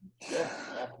 5th. Yeah,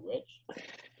 rich.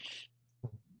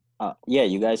 Yeah,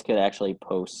 you guys could actually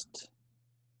post.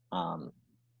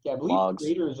 Yeah, I believe blogs.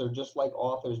 Creators are just like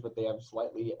authors, but they have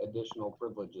slightly additional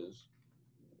privileges.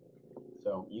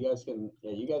 So you guys can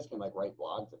like write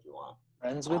blogs if you want.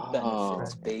 Friends with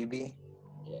benefits, baby.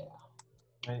 Yeah.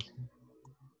 Nice.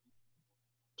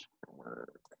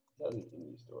 Doesn't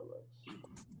indie store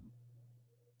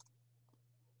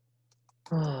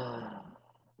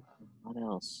What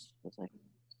else?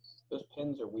 Those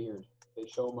pins are weird. They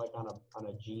show them like on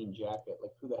a jean jacket.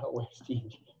 Like who the hell wears jean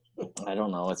jacket? I don't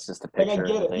know. It's just a picture. Like I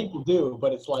get it, people do,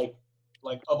 but it's like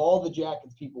of all the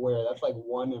jackets people wear, that's like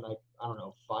one in like I don't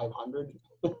know 500.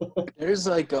 There's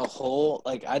like a whole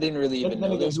I didn't really even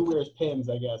know this. Who wears pins?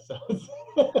 I guess.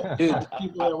 Dude,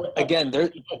 again,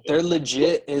 there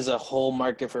legit is a whole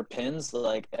market for pins,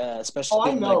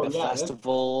 especially in the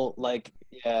festival.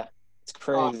 It's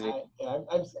crazy.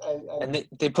 And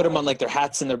they put them on like their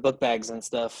hats and their book bags and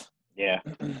stuff. Yeah.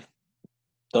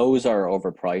 Those are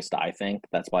overpriced, I think.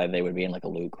 That's why they would be in like a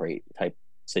loot crate type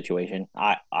situation.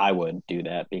 I would do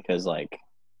that because like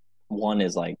one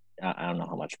is like I don't know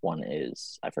how much one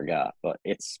is. I forgot, but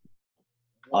it's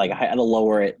like I had to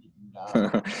lower it.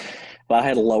 But I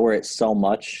had to lower it so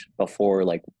much before,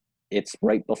 like, it's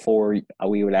right before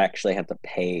we would actually have to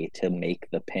pay to make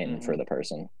the pin for the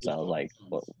person. So I was like,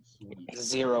 well,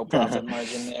 zero profit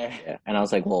margin there. Yeah. And I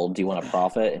was like, well, do you want to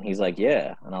profit? And he's like,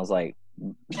 yeah. And I was like,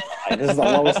 this is the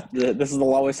lowest. This is the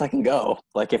lowest I can go.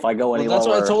 Like, if I go any lower, that's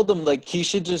why I told him, like, he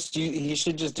should just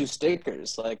do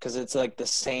stickers, like, because it's like the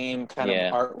same kind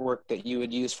of artwork that you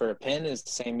would use for a pin is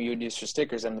the same you would use for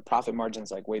stickers, and the profit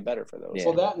margin's like way better for those. Yeah.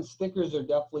 Well, that and stickers are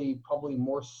definitely probably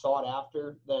more sought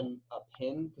after than a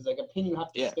pin, because like a pin you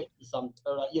have to stick to some,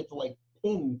 or you have to like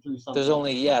pin through something. There's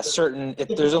only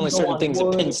certain things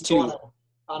it pins to.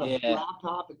 On a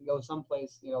laptop, it can go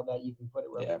someplace that you can put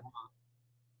it wherever you want.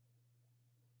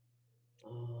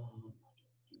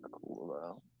 Cool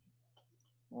though.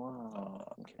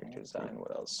 Wow. Character design.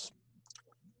 What else?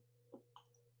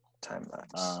 Time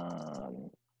lapse.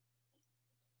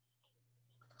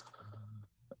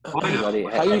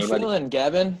 How you feeling,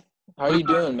 Gavin? How are you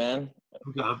doing, man?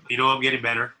 I'm getting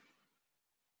better.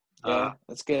 Yeah,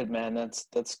 that's good, man.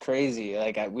 That's crazy.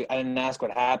 Like I didn't ask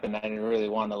what happened. I didn't really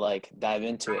want to like dive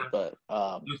into it, but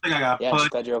looks like I got I'm just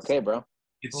glad you're okay, bro.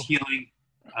 It's healing.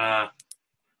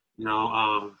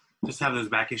 Just have those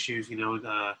back issues. I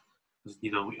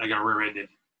got rear-ended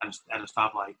at a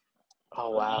stoplight.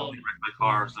 Oh wow! I wrecked my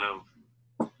car, so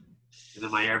and then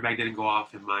my airbag didn't go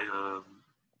off, and my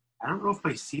I don't know if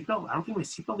my seatbelt. I don't think my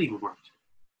seatbelt even worked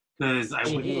because I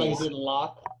wouldn't. It didn't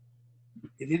lock.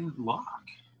 It didn't lock.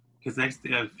 Because a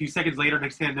few seconds later,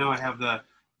 next thing I know, I have the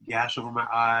gash over my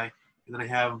eye, and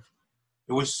then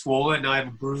it was swollen. Now I have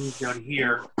a bruise down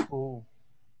here. Oh.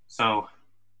 So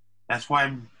that's why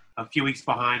I'm a few weeks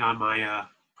behind on my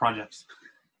projects.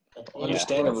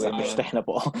 Understandably,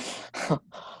 understandable. It's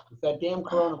that damn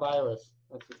coronavirus.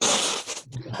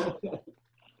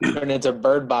 Turn into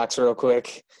Bird Box real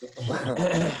quick.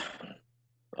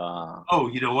 Oh,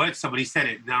 you know what? Somebody said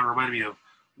it. Now it reminded me of.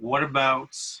 What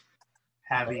about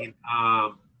having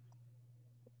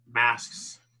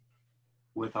masks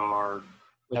with our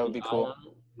that would be cool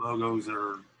logos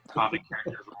or comic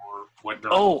characters or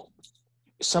whatnot? Oh,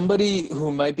 somebody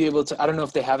who might be able to. I don't know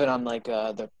if they have it on like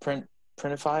the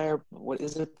Printify. What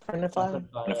is it?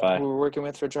 Printify. Who we're working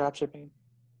with for dropshipping.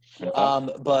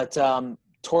 But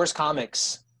Taurus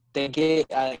Comics.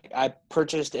 I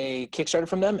purchased a Kickstarter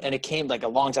from them, and it came like a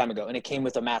long time ago, and it came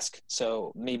with a mask.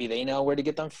 So maybe they know where to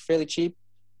get them for fairly cheap.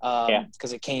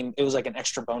 Because it was like an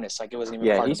extra bonus. Like it wasn't even.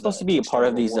 Yeah, he's supposed to be a part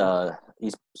of these.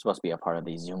 He's supposed to be a part of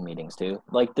these Zoom meetings too.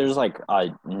 Like, there's like a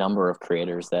number of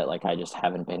creators that like I just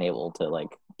haven't been able to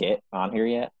like get on here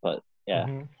yet. But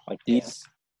like these,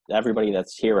 everybody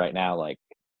that's here right now like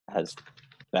has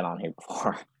been on here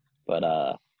before. But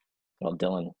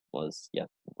Dylan was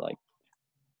like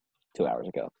 2 hours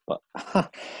ago. But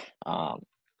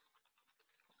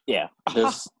yeah,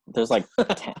 there's like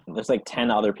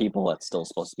 10 other people that's still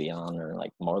supposed to be on, or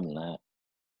like more than that.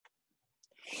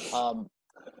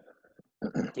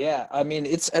 Yeah, I mean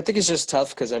I think it's just tough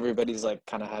because everybody's like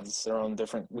kind of has their own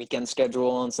different weekend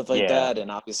schedule and stuff like that, and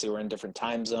obviously we're in different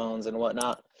time zones and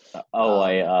whatnot.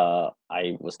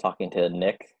 I was talking to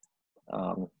Nick,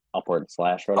 Upward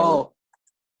Slash or whatever,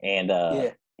 and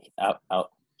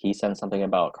he sent something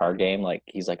about card game. Like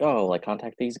he's like, oh, like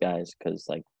contact these guys because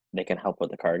like they can help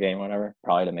with the card game or whatever,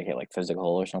 probably to make it like physical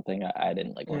or something. I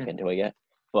didn't like look into it yet,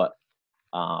 but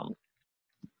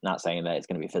not saying that it's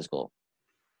going to be physical.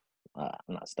 I'm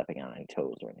not stepping on any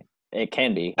toes or anything. It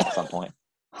can be at some point.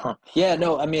 Yeah,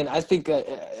 no, I mean, I think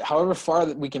however far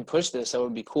that we can push this, that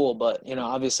would be cool. But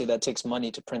obviously that takes money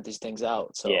to print these things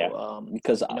out. So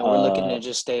because we're looking to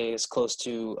just stay as close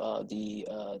to the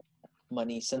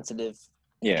money sensitive.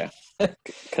 Yeah,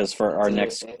 because for our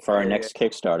next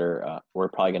Kickstarter, we're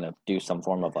probably gonna do some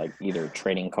form of like either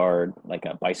trading card, like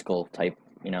a bicycle type,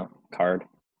 card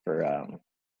for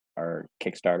our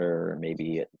Kickstarter, or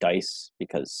maybe dice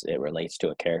because it relates to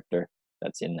a character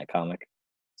that's in the comic.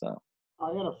 So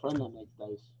I got a friend that makes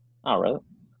dice. Oh, really?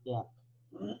 Yeah.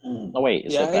 Oh wait,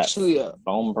 is that actually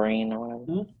Foam Brain or whatever?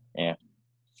 Mm-hmm. Yeah.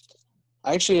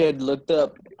 I actually had looked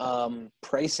up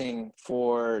pricing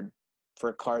for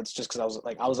cards just because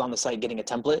I was on the site getting a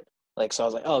template. Like, so I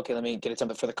was like, oh, okay, let me get a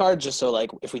template for the cards just so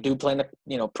like if we do plan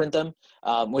to, print them,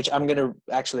 which I'm going to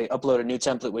actually upload a new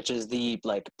template, which is the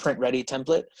like print ready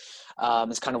template.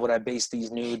 It's kind of what I base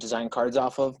these new design cards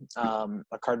off of,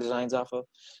 card designs off of.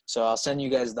 So I'll send you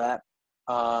guys that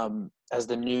as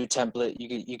the new template.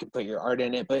 You can put your art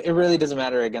in it, but it really doesn't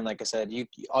matter. Again, like I said,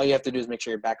 all you have to do is make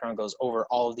sure your background goes over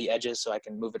all of the edges so I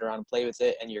can move it around and play with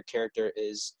it. And your character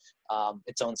is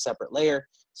its own separate layer.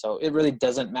 So it really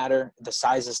doesn't matter. The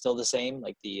size is still the same.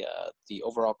 Like the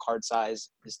overall card size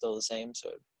is still the same.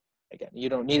 So again, you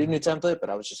don't need a new template, but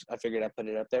I figured I'd put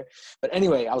it up there. But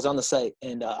anyway, I was on the site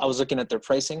and I was looking at their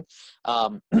pricing,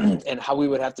 and how we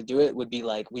would have to do it would be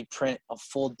like, we print a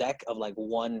full deck of like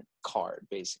one card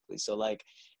basically. So like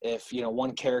if,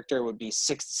 one character would be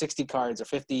 60 cards or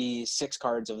 56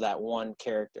 cards of that one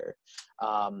character.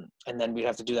 And then we'd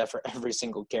have to do that for every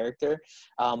single character.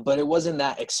 But it wasn't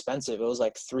that expensive. It was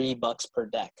like $3 per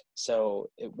deck. So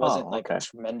it wasn't like a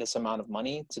tremendous amount of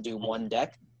money to do one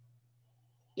deck.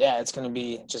 Yeah, it's going to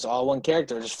be just all one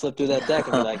character. Just flip through that deck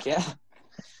and be like, yeah,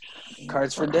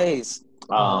 cards for days.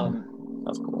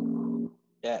 That's cool.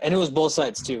 Yeah, and it was both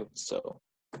sides too. So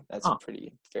that's a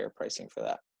pretty fair pricing for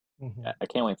that. Yeah, I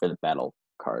can't wait for the battle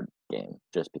card game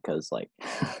just because, like,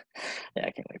 yeah,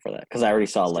 I can't wait for that because I already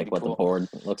saw like what the board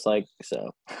looks like.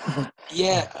 So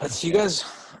yeah, so you guys,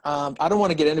 I don't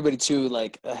want to get anybody too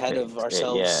like ahead of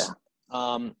ourselves. Yeah.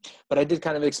 But I did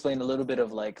kind of explain a little bit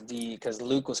of like because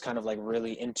Luke was kind of like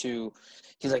really into,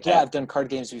 he's like, yeah, I've done card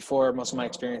games before. Most of my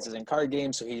experience is in card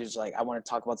games. So he was like, I want to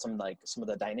talk about some of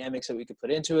the dynamics that we could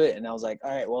put into it. And I was like,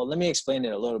 all right, well, let me explain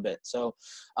it a little bit. So,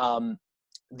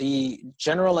 the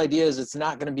general idea is it's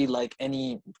not going to be like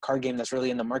any card game that's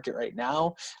really in the market right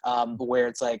now, where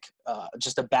it's like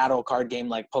just a battle card game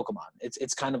like Pokemon.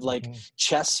 It's kind of like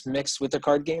chess mixed with a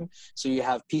card game. So you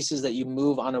have pieces that you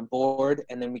move on a board,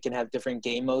 and then we can have different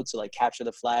game modes. So like capture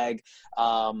the flag,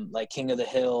 like King of the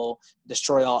Hill,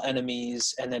 destroy all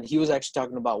enemies. And then he was actually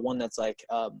talking about one that's like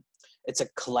it's a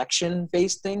collection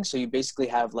based thing. So you basically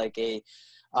have like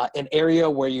an area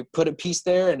where you put a piece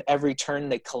there, and every turn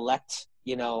they collect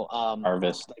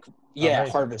harvest.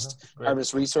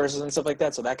 Harvest resources and stuff like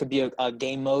that. So that could be a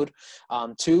game mode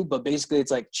too, but basically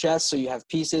it's like chess. So you have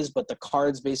pieces, but the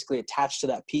cards basically attached to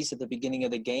that piece at the beginning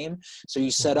of the game. So you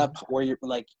set up where you're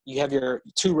like, you have your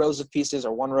 2 rows of pieces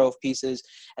or 1 row of pieces,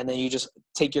 and then you just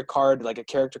take your card, like a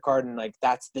character card, and like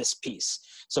that's this piece.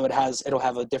 So it'll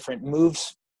have a different move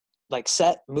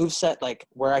set, like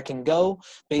where I can go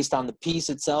based on the piece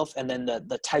itself, and then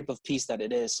the type of piece that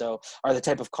it is. So, or the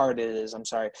type of card it is, I'm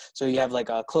sorry. So you have like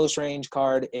a close range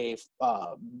card, a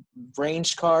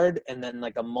ranged card, and then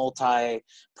like a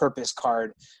multi-purpose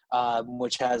card,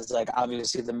 which has like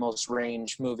obviously the most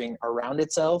range moving around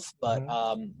itself, but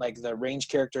like the range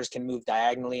characters can move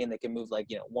diagonally, and they can move like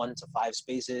 1 to 5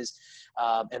 spaces,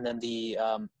 and then the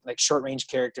like short range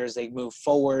characters, they move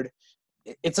forward.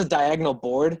 It's a diagonal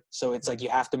board, so it's like you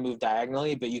have to move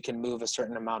diagonally, but you can move a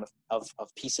certain amount of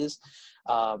pieces,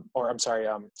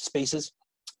 spaces.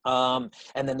 And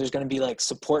then there's going to be like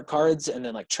support cards, and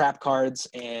then like trap cards,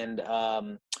 and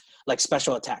like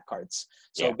special attack cards.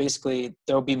 So basically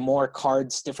there'll be more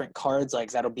cards, different cards, like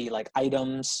that'll be like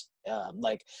items,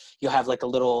 like you'll have like a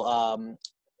little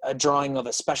a drawing of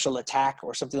a special attack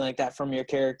or something like that from your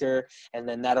character, and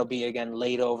then that'll be again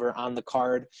laid over on the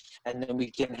card. And then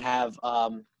we can have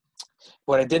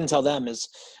what I didn't tell them is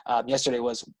yesterday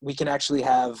was we can actually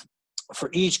have,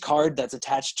 for each card that's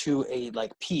attached to a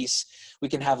like piece, we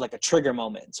can have like a trigger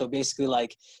moment. So basically,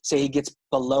 like say he gets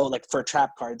below, like for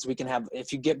trap cards, we can have,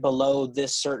 if you get below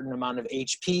this certain amount of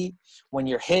HP when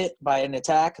you're hit by an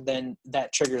attack, then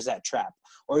that triggers that trap.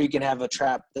 Or you can have a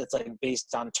trap that's like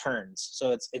based on turns.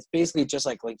 So it's basically just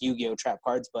like Yu-Gi-Oh trap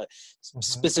cards, but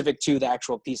specific to the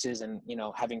actual pieces, and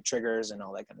having triggers and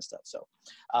all that kind of stuff. So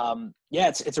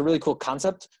it's a really cool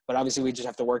concept, but obviously we just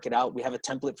have to work it out. We have a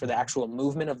template for the actual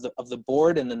movement of the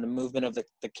board, and then the movement of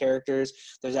the characters.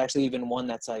 There's actually even one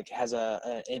that's like has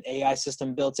an AI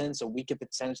system built in, so we could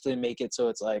potentially make it so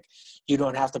it's like you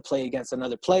don't have to play against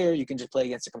another player, you can just play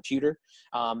against a computer,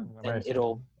 and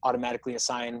it'll automatically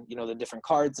assign the different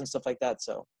cards and stuff like that.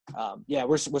 So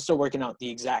we're still working out the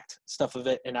exact stuff of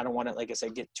it, and I don't want to, like I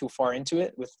said, get too far into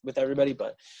it with everybody,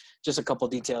 but just a couple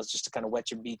details just to kind of wet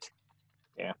your beak.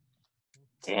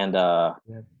 And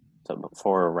so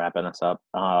before wrapping this up,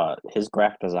 his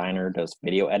graphic designer does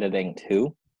video editing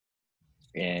too,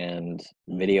 and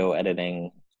video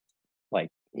editing, like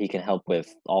he can help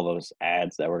with all those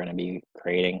ads that we're going to be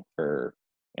creating for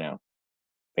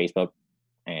Facebook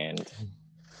and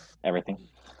everything.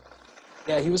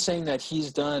 Yeah, he was saying that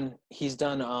he's done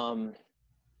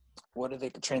what are they,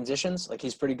 transitions? Like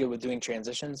he's pretty good with doing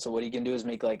transitions. So what he can do is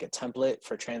make like a template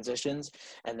for transitions,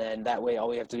 and then that way all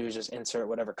we have to do is just insert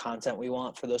whatever content we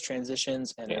want for those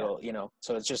transitions, and it'll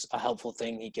so it's just a helpful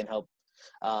thing he can help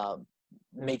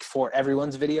make for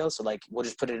everyone's video. So like we'll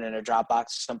just put it in a Dropbox or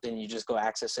something, you just go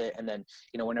access it, and then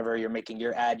whenever you're making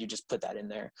your ad, you just put that in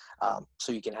there,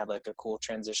 so you can have like a cool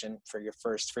transition for your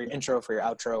intro, for your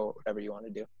outro, whatever you want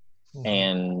to do.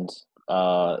 And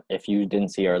if you didn't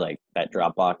see our like that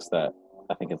Dropbox that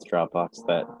I think it's Dropbox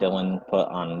that Dylan put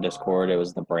on Discord, it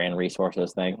was the brand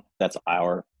resources thing. That's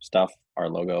our stuff, our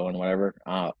logo and whatever.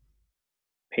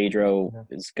 Pedro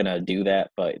is gonna do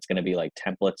that, but it's gonna be like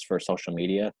templates for social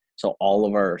media. So all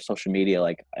of our social media,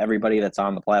 like everybody that's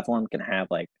on the platform, can have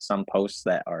like some posts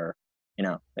that are,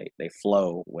 they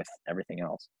flow with everything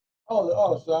else. So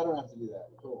I don't have to do that.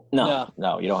 Cool.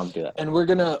 No, you don't have to do that. And we're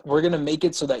gonna make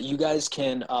it so that you guys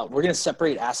can we're gonna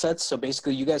separate assets. So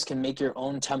basically, you guys can make your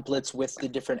own templates with the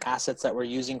different assets that we're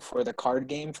using for the card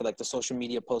game, for like the social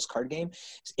media post card game,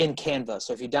 in Canva.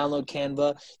 So if you download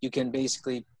Canva, you can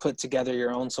basically put together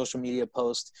your own social media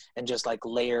post and just like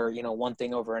layer, one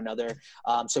thing over another.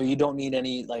 So you don't need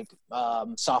any like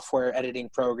software editing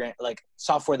program, like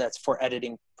software that's for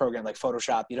editing program like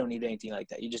Photoshop. You don't need anything like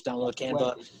that. You just download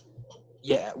Canva.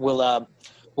 Yeah,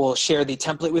 we'll share the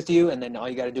template with you, and then all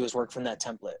you got to do is work from that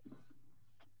template.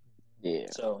 Yeah.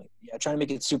 So trying to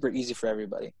make it super easy for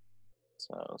everybody.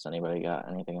 So has anybody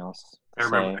got anything else? I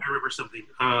remember something.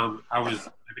 I've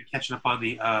been catching up on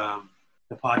the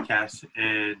podcast,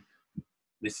 and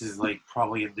this is like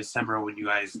probably in December when you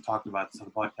guys talked about this on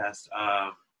the podcast.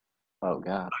 Oh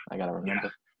God, I gotta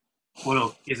remember. Yeah.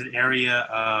 Well, is an area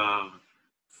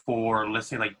for, let's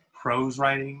say, like prose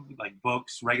writing, like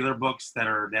books, regular books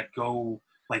that go,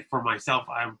 like for myself,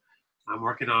 I'm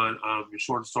working on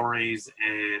short stories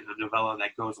and a novella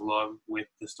that goes along with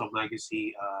the Stone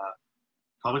Legacy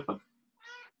comic book.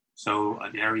 So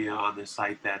an area on the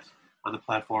site on the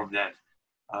platform that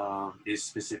is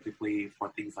specifically for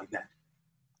things like that.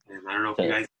 And I don't know if you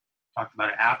guys talked about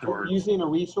it afterwards. Using a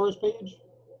resource page?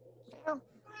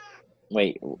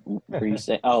 Wait, were you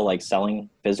saying, like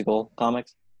selling physical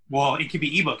comics? Well, it could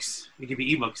be ebooks.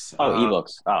 Oh,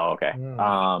 ebooks. Oh, okay.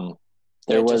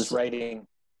 There was just writing.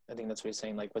 I think that's what he's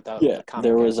saying. Like without. Yeah,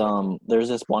 there was there's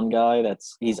this one guy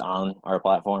he's on our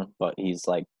platform, but he's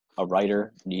like a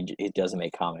writer. He doesn't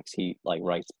make comics. He like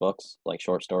writes books, like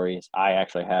short stories. I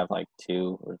actually have like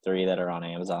 2 or 3 that are on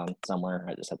Amazon somewhere.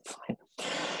 I just have to find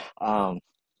them.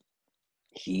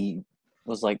 He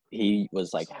was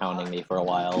like hounding me for a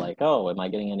while, like, oh, am I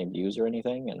getting any views or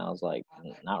anything? And I was like,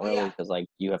 not really, because like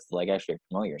you have to like actually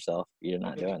promote yourself. You're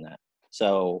not doing that.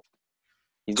 So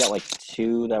he's got like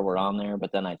 2 that were on there,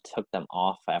 but then I took them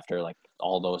off after like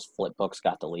all those flip books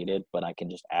got deleted, but I can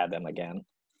just add them again.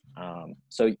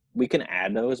 So we can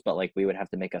add those, but like we would have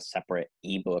to make a separate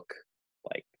ebook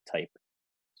like type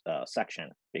section,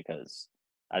 because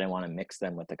I didn't want to mix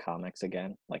them with the comics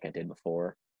again like I did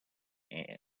before.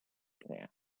 And yeah,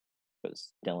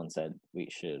 because Dylan said we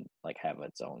should like have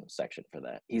its own section for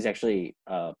that. He's actually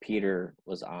Peter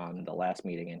was on the last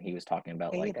meeting, and he was talking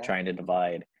about trying to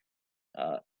divide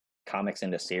comics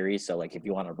into series. So like if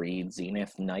you want to read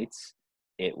Zenith Knights,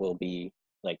 it will be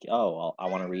like, oh, I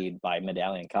want to read by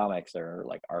Medallion Comics or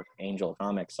like Archangel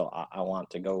Comics, so I want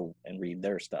to go and read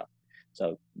their stuff.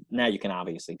 So now you can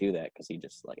obviously do that because he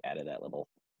just like added that little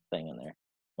thing in there.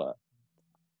 But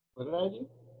what did I do?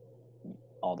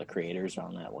 All the creators are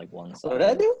on that like one side. What did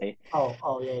I do?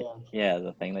 Yeah. Yeah,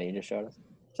 the thing that you just showed us.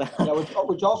 Yeah,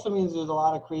 which also means there's a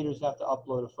lot of creators have to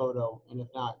upload a photo, and if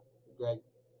not, Greg,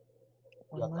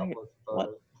 you have to upload a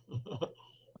photo.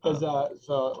 Because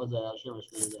so was I'll share my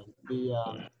screen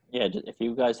again. Yeah, if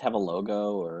you guys have a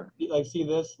logo or like, see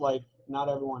this, like not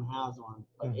everyone has one.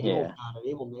 Like Abel's got it.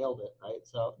 Abel nailed it, right?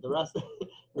 So the rest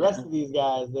of these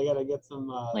guys, they gotta get some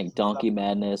like Donkey stuff.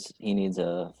 Madness. He needs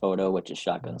a photo, which is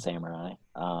Shotgun Samurai.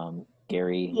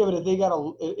 Gary. Yeah, but if they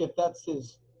if that's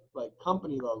his like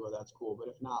company logo, that's cool. But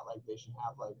if not, like they should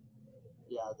have like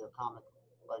their comic.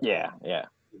 Like, yeah.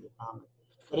 The comic.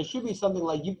 But it should be something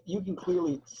like you can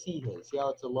clearly see his. See how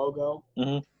it's a logo?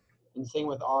 Mm-hmm. And same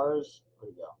with ours.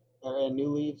 Where'd it go? They're in New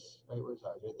Leaves. Right, where's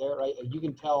ours? Right there, right? You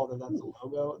can tell that that's a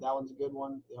logo. That one's a good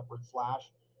one, the upward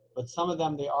slash. But some of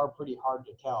them, they are pretty hard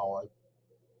to tell. Like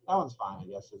that one's fine, I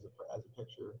guess, as a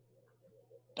picture.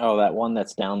 Oh, that one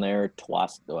that's down there,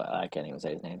 I can't even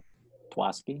say his name.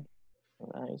 Twaski?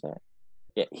 Is that?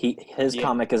 Yeah, his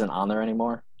comic isn't on there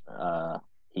anymore.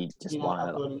 He just wanted.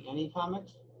 Not uploading any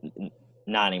comics?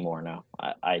 Not anymore. No,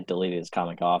 I deleted his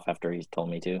comic off after he told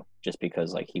me to, just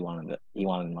because like he wanted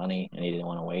money and he didn't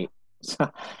want to wait. So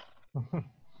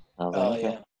I was like,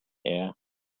 okay. Yeah,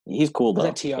 he's cool though.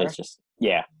 Is that TR? It's just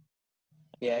yeah,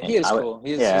 he is cool.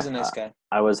 He's a nice guy.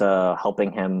 I was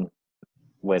helping him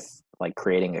with like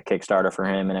creating a Kickstarter for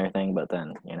him and everything, but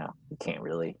then you can't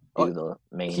really do the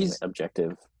main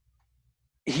objective.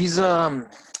 He's a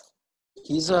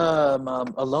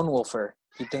lone wolfer.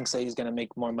 He thinks that he's gonna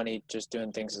make more money just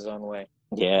doing things his own way.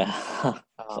 Yeah.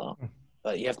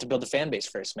 But you have to build a fan base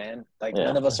first, man. Like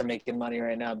none of us are making money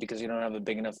right now because you don't have a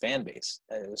big enough fan base.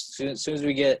 As soon as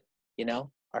we get,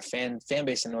 our fan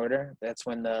base in order, that's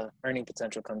when the earning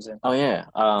potential comes in. Oh yeah.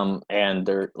 And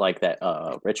they're like that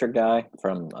Richard guy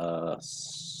from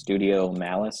Studio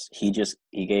Malice. He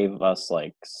gave us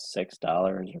like $6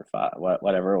 or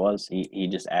whatever it was. He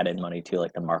just added money to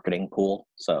like the marketing pool.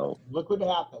 So look what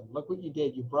happened. Look what you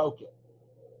did. You broke it.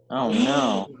 Oh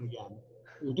no.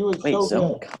 You're doing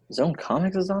so good. Zone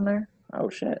Comics is on there? Oh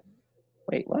shit.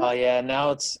 Wait, what? Oh yeah, now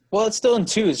it's still in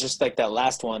 2. It's just like that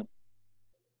last one.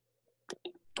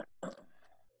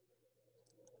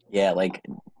 Yeah, like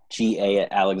G.A.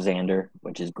 Alexander,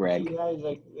 which is Greg.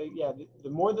 Yeah, the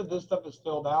more that this stuff is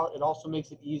filled out, it also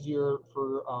makes it easier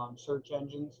for search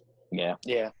engines. Yeah.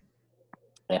 Yeah.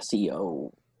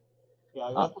 SEO. Yeah,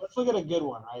 let's look at a good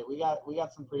one, right? We got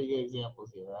some pretty good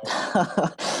examples here,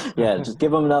 right? Yeah, just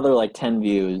give them another like 10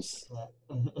 views.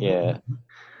 Yeah.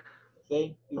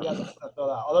 See, you got some stuff filled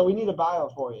out. Although we need a bio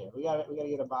for you. We got to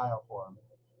get a bio for them.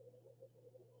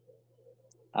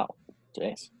 Oh,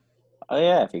 jeez. Oh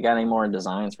yeah, if you got any more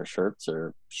designs for shirts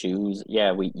or shoes,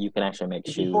 you can actually make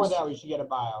shoes. Before that, we should get a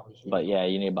bio. But yeah,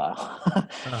 you need a bio.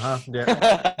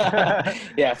 Yeah.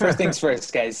 Yeah. First things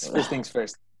first, guys. First things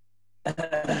first.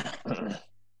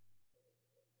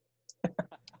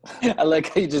 I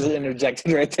like how you just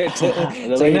interjected right there.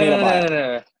 No.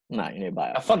 No, you need a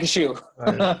bio. A fucking shoe.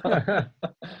 Bio.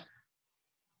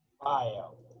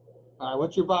 All right,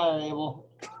 what's your bio, Abel?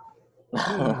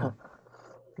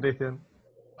 Cristian,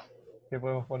 ¿qué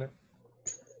podemos poner?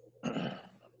 I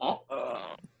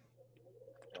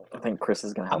think Chris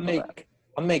is gonna help.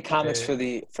 I'll make comics for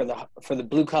the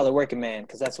blue collar working man,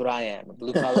 because that's what I am, a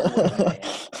blue collar working man.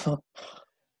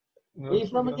 Where are you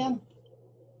from again?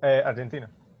 Argentina.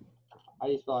 How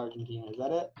do you spell Argentina? Is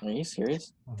that it? Are you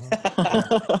serious?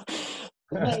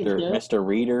 Mm-hmm. Mr.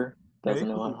 Reader doesn't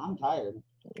know. I'm tired.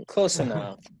 Close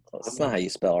enough. That's not how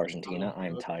you spell Argentina.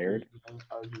 I'm tired.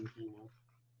 Argentina.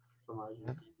 From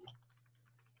Argentina.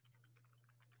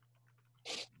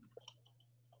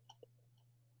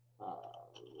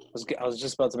 I was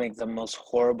just about to make the most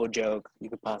horrible joke you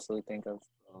could possibly think of.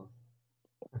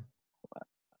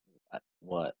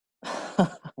 What?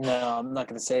 No, I'm not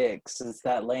going to say it because it's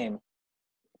that lame.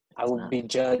 I will be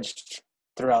judged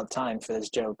throughout time for this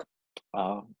joke.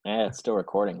 Oh, yeah, it's still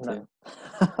recording too.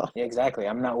 Yeah, exactly.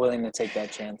 I'm not willing to take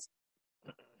that chance.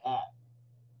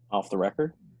 Off the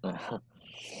record? Oh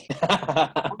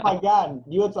my God.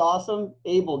 You know what's awesome?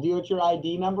 Abel, do you know what your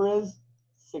ID number is?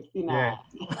 69. Yeah.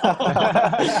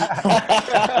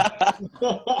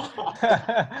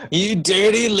 You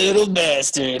dirty little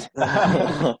bastard.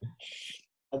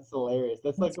 That's hilarious.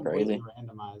 That's like completely crazy.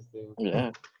 Randomized, too.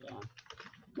 Yeah.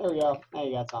 There we go. Now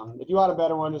you got something. If you want a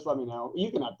better one, just let me know.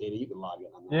 You can update it. You can log in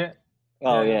on that. Yeah.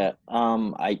 Oh yeah.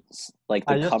 I like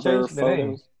the cover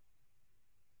photos.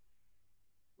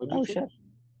 Oh shit.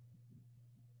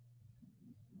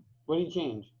 What do you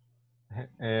change?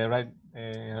 Right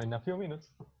in a few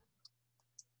minutes.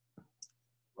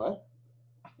 What?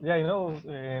 Yeah,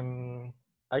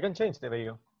 I can change the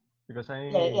video because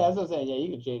Yeah, that's what I'm saying. Yeah, you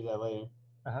can change that later.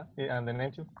 And the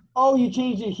name too. Oh, you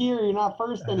changed it here. You're not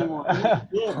first anymore.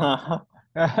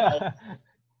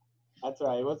 That's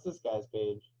right. What's this guy's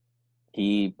page?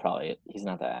 He's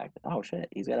not that active. Oh shit,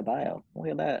 he's got a bio. Look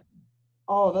at that.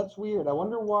 Oh, that's weird. I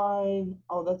wonder why.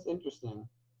 Oh, that's interesting.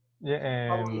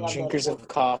 Yeah, drinkers of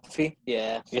coffee.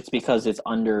 Yeah, it's because it's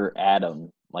under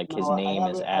Adam. Like his name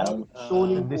is Adam.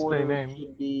 Sorting display order name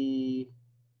should be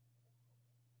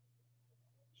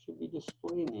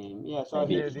display name. Yeah, so I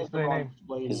think it's display name.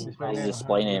 His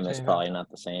display name is probably not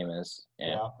the same as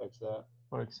I'll fix that.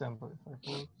 For example, if I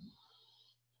put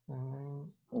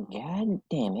God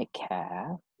damn it,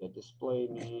 Cal. The display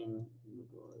name.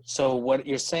 So what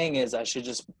you're saying is I should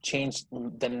just change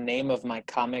the name of my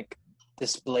comic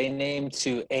display name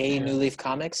to New Leaf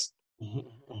Comics?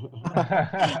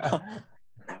 Now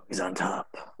he's on top.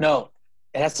 No,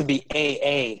 it has to be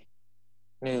AA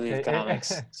New Leaf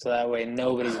Comics. So that way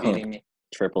nobody's beating me.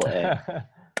 Triple A.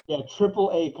 Yeah,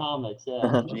 AAA Comics,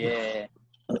 yeah. Yeah.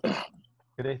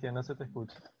 Cristian, no se te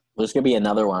escucha. There's gonna be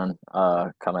another one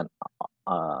coming.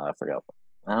 I forgot.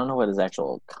 I don't know what his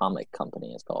actual comic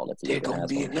company is called. There's gonna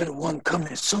be another one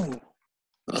coming soon.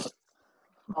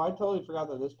 Oh, I totally forgot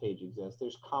that this page exists.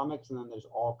 There's comics and then there's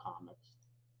all comics.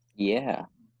 Yeah.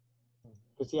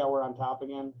 You see how we're on top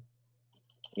again?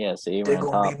 Yeah, see, there's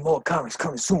gonna be more comics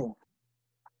coming soon.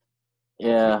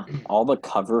 Yeah, all the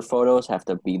cover photos have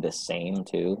to be the same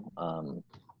too. The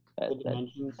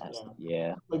dimensions,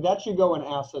 yeah. Like that should go in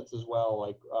assets as well,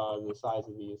 like the size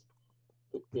of these.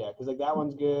 Yeah, because like that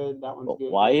one's good. That one's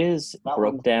good. Why is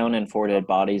Broke Down and 4 Dead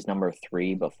Bodies number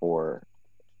 3 before?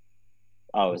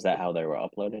 Oh, is that how they were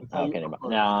uploaded? Okay, no,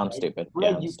 I'm stupid.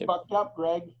 Greg, I'm you stupid. fucked up,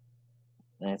 Greg.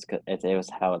 It's good. It was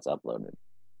how it's uploaded.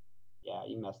 Yeah,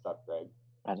 you messed up, Greg.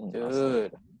 I didn't.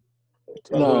 Dude.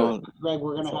 No, Greg,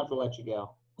 we're gonna have to let you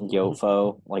go.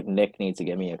 Yofo, like Nick needs to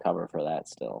give me a cover for that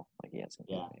still. Like he hasn't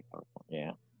given me a cover for it.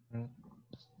 Yeah. Mm-hmm.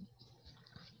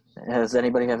 Does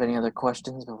anybody have any other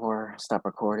questions before I stop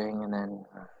recording and then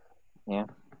yeah?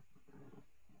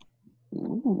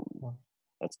 Ooh.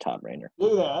 That's Todd Rayner.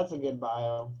 Look at that, that's a good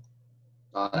bio.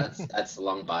 Oh, that's a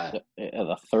long bio.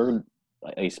 The third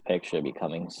ice pick should be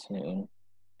coming soon.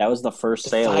 That was the first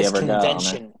sale we ever got. That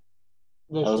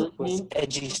was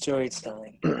edgy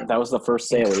storytelling. That was the first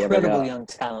sale we ever got. Incredible young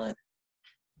talent.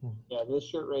 Yeah, this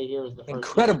shirt right here is the first.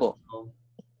 Incredible.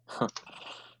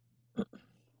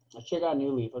 Let's check out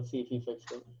New Leaf. Let's see if he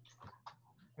fixed it.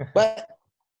 What?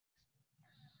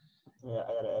 Yeah, I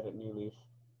gotta edit New Leaf.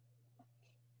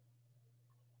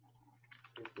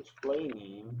 His display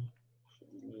name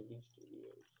should be New Leaf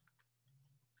Studios.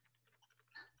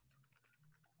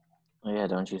 Oh yeah,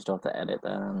 don't you still have to edit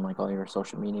that on like all your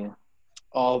social media?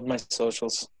 All of my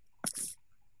socials.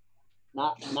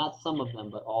 Not some of them,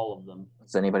 but all of them.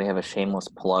 Does anybody have a shameless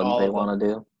plug they want to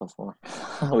do before?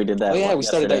 We did that. Oh yeah, we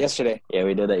started that yesterday. Yeah,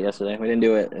 we did that yesterday. We didn't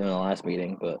do it in the last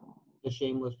meeting, but the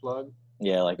shameless plug.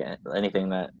 Yeah, like anything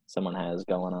that someone has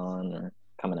going on or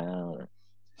coming out. Or...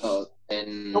 Oh,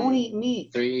 and don't eat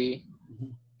meat.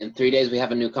 In 3 days we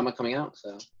have a new comic coming out.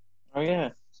 So. Oh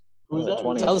yeah. Who's that?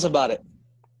 Tell us about it.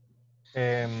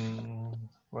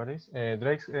 What is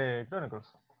Drake's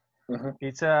Chronicles? Mm-hmm.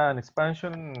 It's an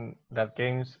expansion that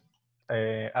came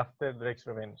after Drake's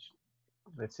Revenge.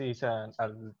 Let's see, it's an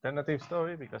alternative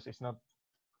story because it's not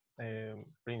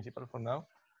principal for now.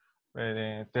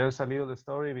 But tells a little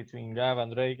story between Gav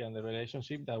and Drake and the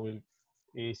relationship that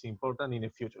is important in the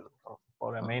future.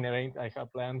 For a main event I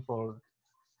have planned for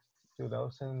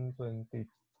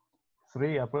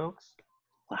 2023 approx.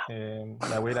 Wow.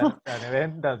 That will an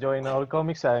event that join all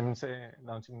comics I'm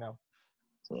launching now.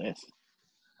 So yes.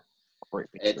 Great.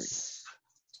 It's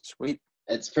sweet.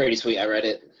 It's pretty sweet. I read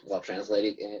it while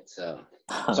translating it, so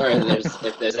sorry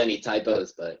if there's any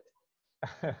typos, but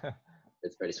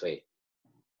it's pretty sweet.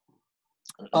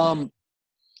 I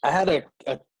had a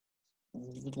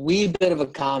wee bit of a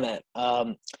comment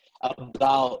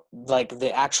about like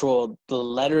the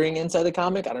lettering inside the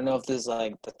comic. I don't know if this is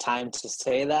like the time to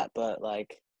say that, but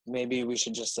like maybe we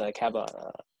should just like have a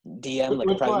DM, like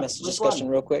a private message discussion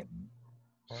real quick.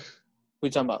 What are you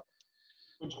talking about?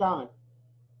 Which comic?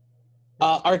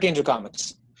 Archangel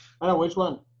Comics. I know, which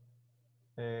one?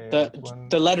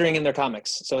 The lettering in their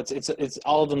comics. So it's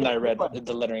all of them that I read.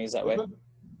 The lettering is that way.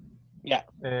 Yeah.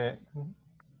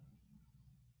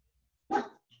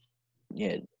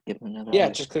 Yeah. Give them another. Yeah,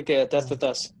 just click it. That's with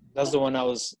us. That's the one I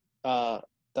was. That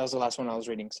was the last one I was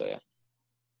reading. So yeah.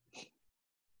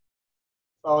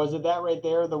 Oh, is it that right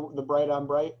there? The bright on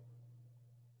bright.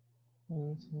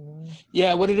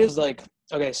 Yeah, what it is like.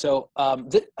 Okay, so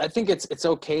I think it's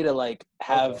okay to like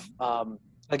have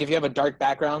like if you have a dark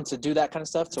background to do that kind of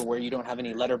stuff, to where you don't have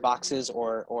any letter boxes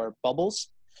or bubbles.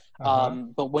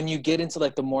 But when you get into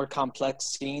like the more complex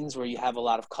scenes where you have a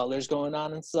lot of colors going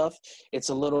on and stuff, it's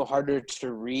a little harder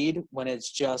to read when it's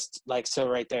just like, so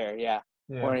right there. Yeah.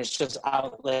 When it's just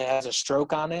it has a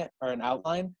stroke on it or an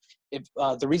outline. If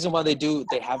the reason why they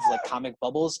have like comic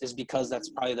bubbles is because that's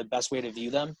probably the best way to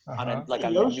view them on a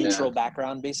neutral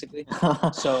background, basically.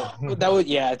 So that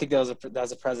would, I think that was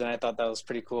a present. I thought that was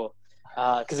pretty cool.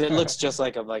 Because it looks just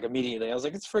like him, like immediately. I was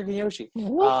like, it's freaking Yoshi.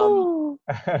 So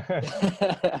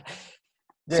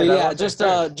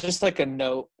just like a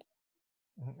note.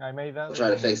 I made that. I'll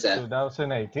try to fix that.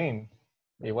 2018.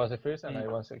 It was the first, and I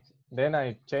was 6. Then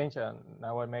I changed, and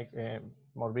now I make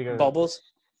more bigger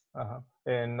bubbles.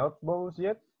 And not bubbles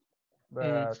yet,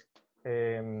 but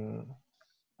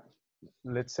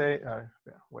let's say,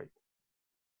 wait.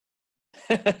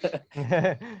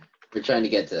 We're trying to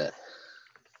get to that.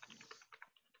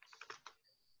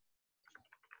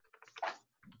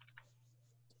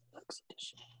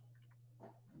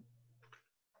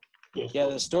 Yeah,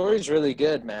 the story's really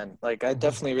good, man. Like, I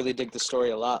definitely really dig the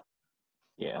story a lot.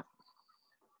 Yeah.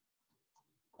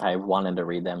 I wanted to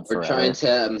read them forever.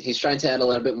 He's trying to add a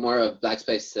little bit more of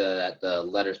backspace so that the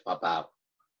letters pop out.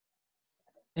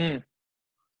 Trying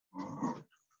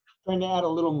to add a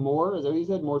little more? Is that what you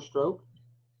said? More stroke?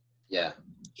 Yeah.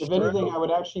 If anything, I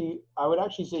would actually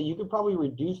say you could probably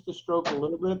reduce the stroke a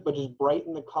little bit, but just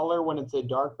brighten the color when it's a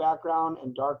dark background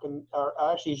and darken, or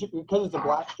actually, because it's a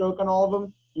black stroke on all of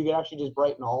them, you could actually just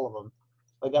brighten all of them.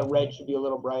 Like that red should be a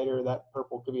little brighter. That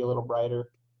purple could be a little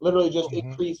brighter. Literally just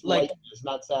increase lightness,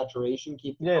 not saturation.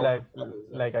 Keep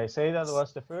like I say, that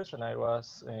was the first, and I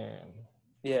was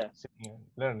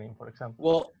learning, for example.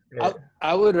 Well,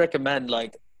 I would recommend,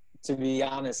 like, to be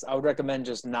honest, I would recommend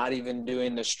just not even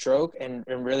doing the stroke and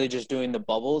really just doing the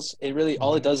bubbles. It really,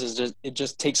 all it does is it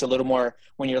just takes a little more,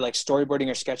 when you're like storyboarding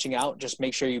or sketching out, just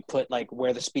make sure you put like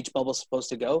where the speech bubble is supposed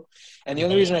to go. And the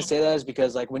only reason I say that is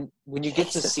because like when you get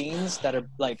to scenes that are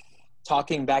like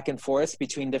talking back and forth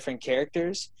between different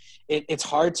characters, it's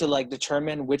hard to like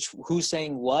determine who's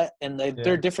saying what, and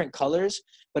they're different colors,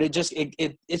 but it's just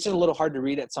a little hard to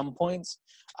read at some points.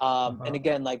 And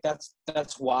again, like that's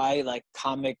why like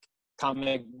comic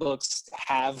books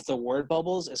have the word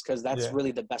bubbles, is because that's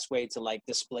really the best way to like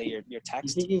display your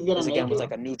text. Is again with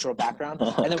like a neutral background.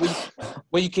 And then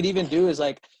what you could even do is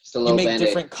like you make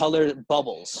different colored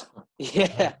bubbles.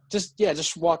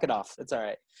 Just walk it off. It's all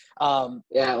right.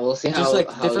 We'll see how like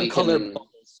different colored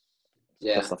bubbles.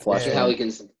 Yeah, we'll see how we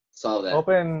can solve that.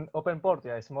 Open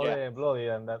Portia is more bloody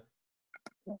than that.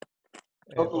 What?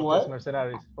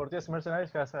 Portia's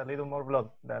Mercenaries has a little more blood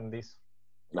than this.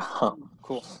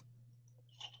 Cool.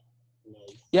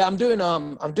 Yeah, I'm doing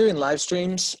live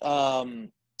streams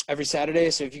every Saturday.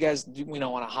 So if you guys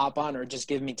want to hop on or just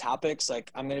give me topics,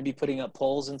 like I'm gonna be putting up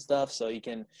polls and stuff, so you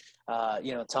can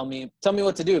tell me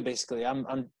what to do. Basically,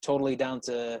 I'm totally down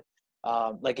to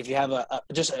like if you have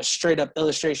just a straight up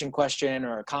illustration question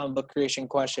or a comic book creation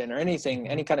question or anything,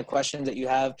 any kind of questions that you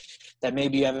have that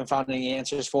maybe you haven't found any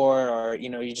answers for, or you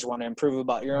just want to improve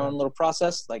about your own little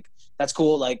process, like that's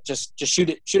cool. Like just shoot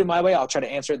it my way. I'll try to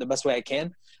answer it the best way I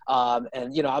can.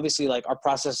 And obviously like our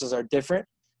processes are different,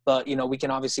 but we can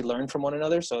obviously learn from one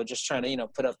another. So just trying to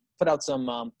put out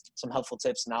some helpful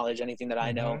tips, knowledge, anything that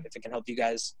I know, if it can help you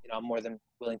guys, I'm more than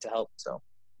willing to help. So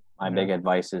my big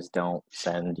advice is don't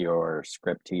send your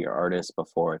script to your artist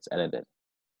before it's edited.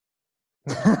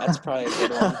 That's probably a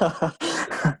good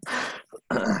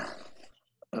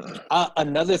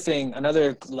one.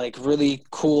 Another like really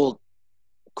cool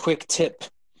quick tip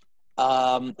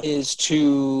is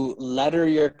to letter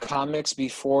your comics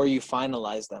before you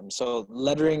finalize them. So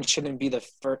lettering shouldn't be the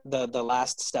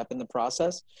last step in the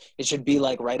process. It should be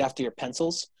like right after your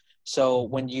pencils. So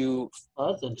when so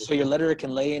your letterer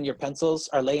can lay in your pencils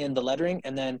or lay in the lettering,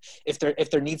 and then if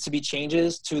there needs to be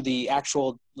changes to the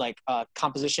actual like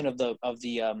composition of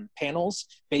the panels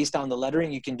based on the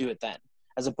lettering, you can do it then,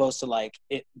 as opposed to like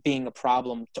it being a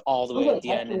problem to all the way at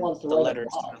the end and the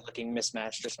letters looking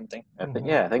mismatched or something. I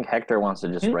think Hector wants to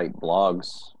just write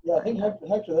blogs. Yeah, I think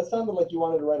Hector, that sounded like you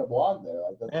wanted to write a blog there.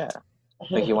 I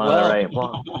think you wanted to write a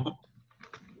blog.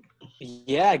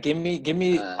 Yeah, give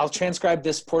me. I'll transcribe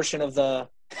this portion of the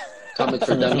Comic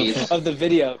for Dummies of the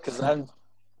video, because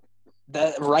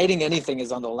that writing anything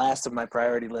is on the last of my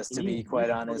priority list, to be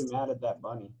quite honest. Mad at that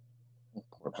bunny.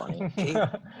 Poor bunny.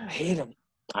 I hate him.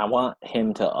 I want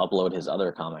him to upload his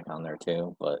other comic on there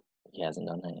too, but he hasn't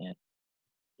done that yet.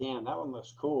 Damn, that one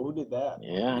looks cool. Who did that?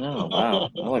 Yeah, I know. Wow,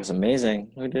 that looks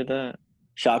amazing. Who did that?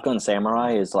 Shotgun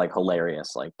Samurai is like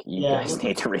hilarious. Like you guys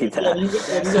need to read that.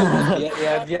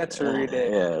 I've yet to read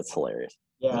it. Yeah, it's hilarious.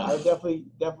 Yeah, I would definitely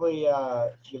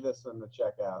give this one a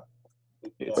check out.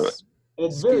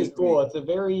 It's very cool. It's a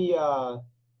very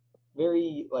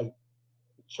very like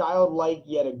childlike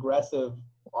yet aggressive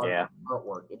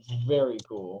artwork. It's very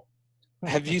cool.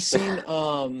 Have you seen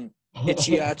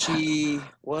Ichiachi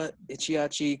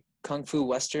Kung Fu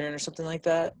Western or something like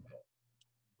that?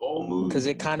 Because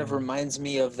it kind of reminds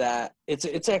me of that.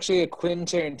 It's actually a Quentin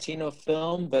Tarantino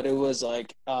film, but it was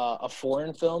like a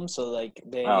foreign film. So like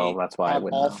that's why have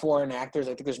all foreign actors.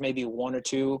 I think there's maybe one or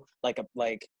two like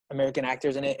American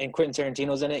actors in it, and Quentin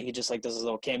Tarantino's in it. He just like does a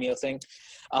little cameo thing.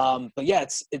 But yeah,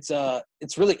 it's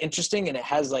really interesting, and it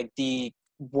has like the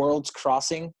worlds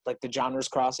crossing, like the genres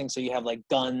crossing. So you have like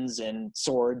guns and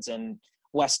swords and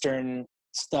Western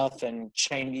stuff and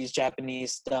Chinese,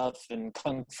 Japanese stuff and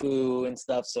Kung Fu and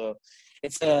stuff. So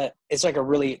it's like a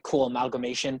really cool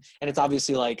amalgamation, and it's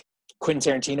obviously like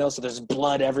Quentin Tarantino. So there's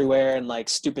blood everywhere and like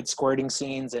stupid squirting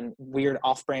scenes and weird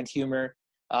off-brand humor.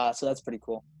 So that's pretty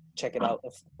cool. Check it out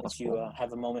if you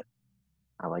have a moment.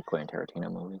 I like Quentin Tarantino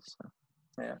movies. So.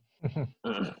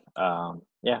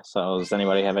 Yeah. So does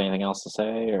anybody have anything else to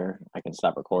say, or I can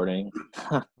stop recording?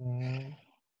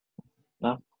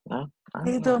 No.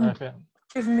 Freedom. Okay.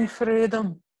 Give me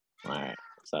freedom. All right.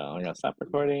 So I'm gonna stop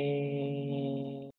recording.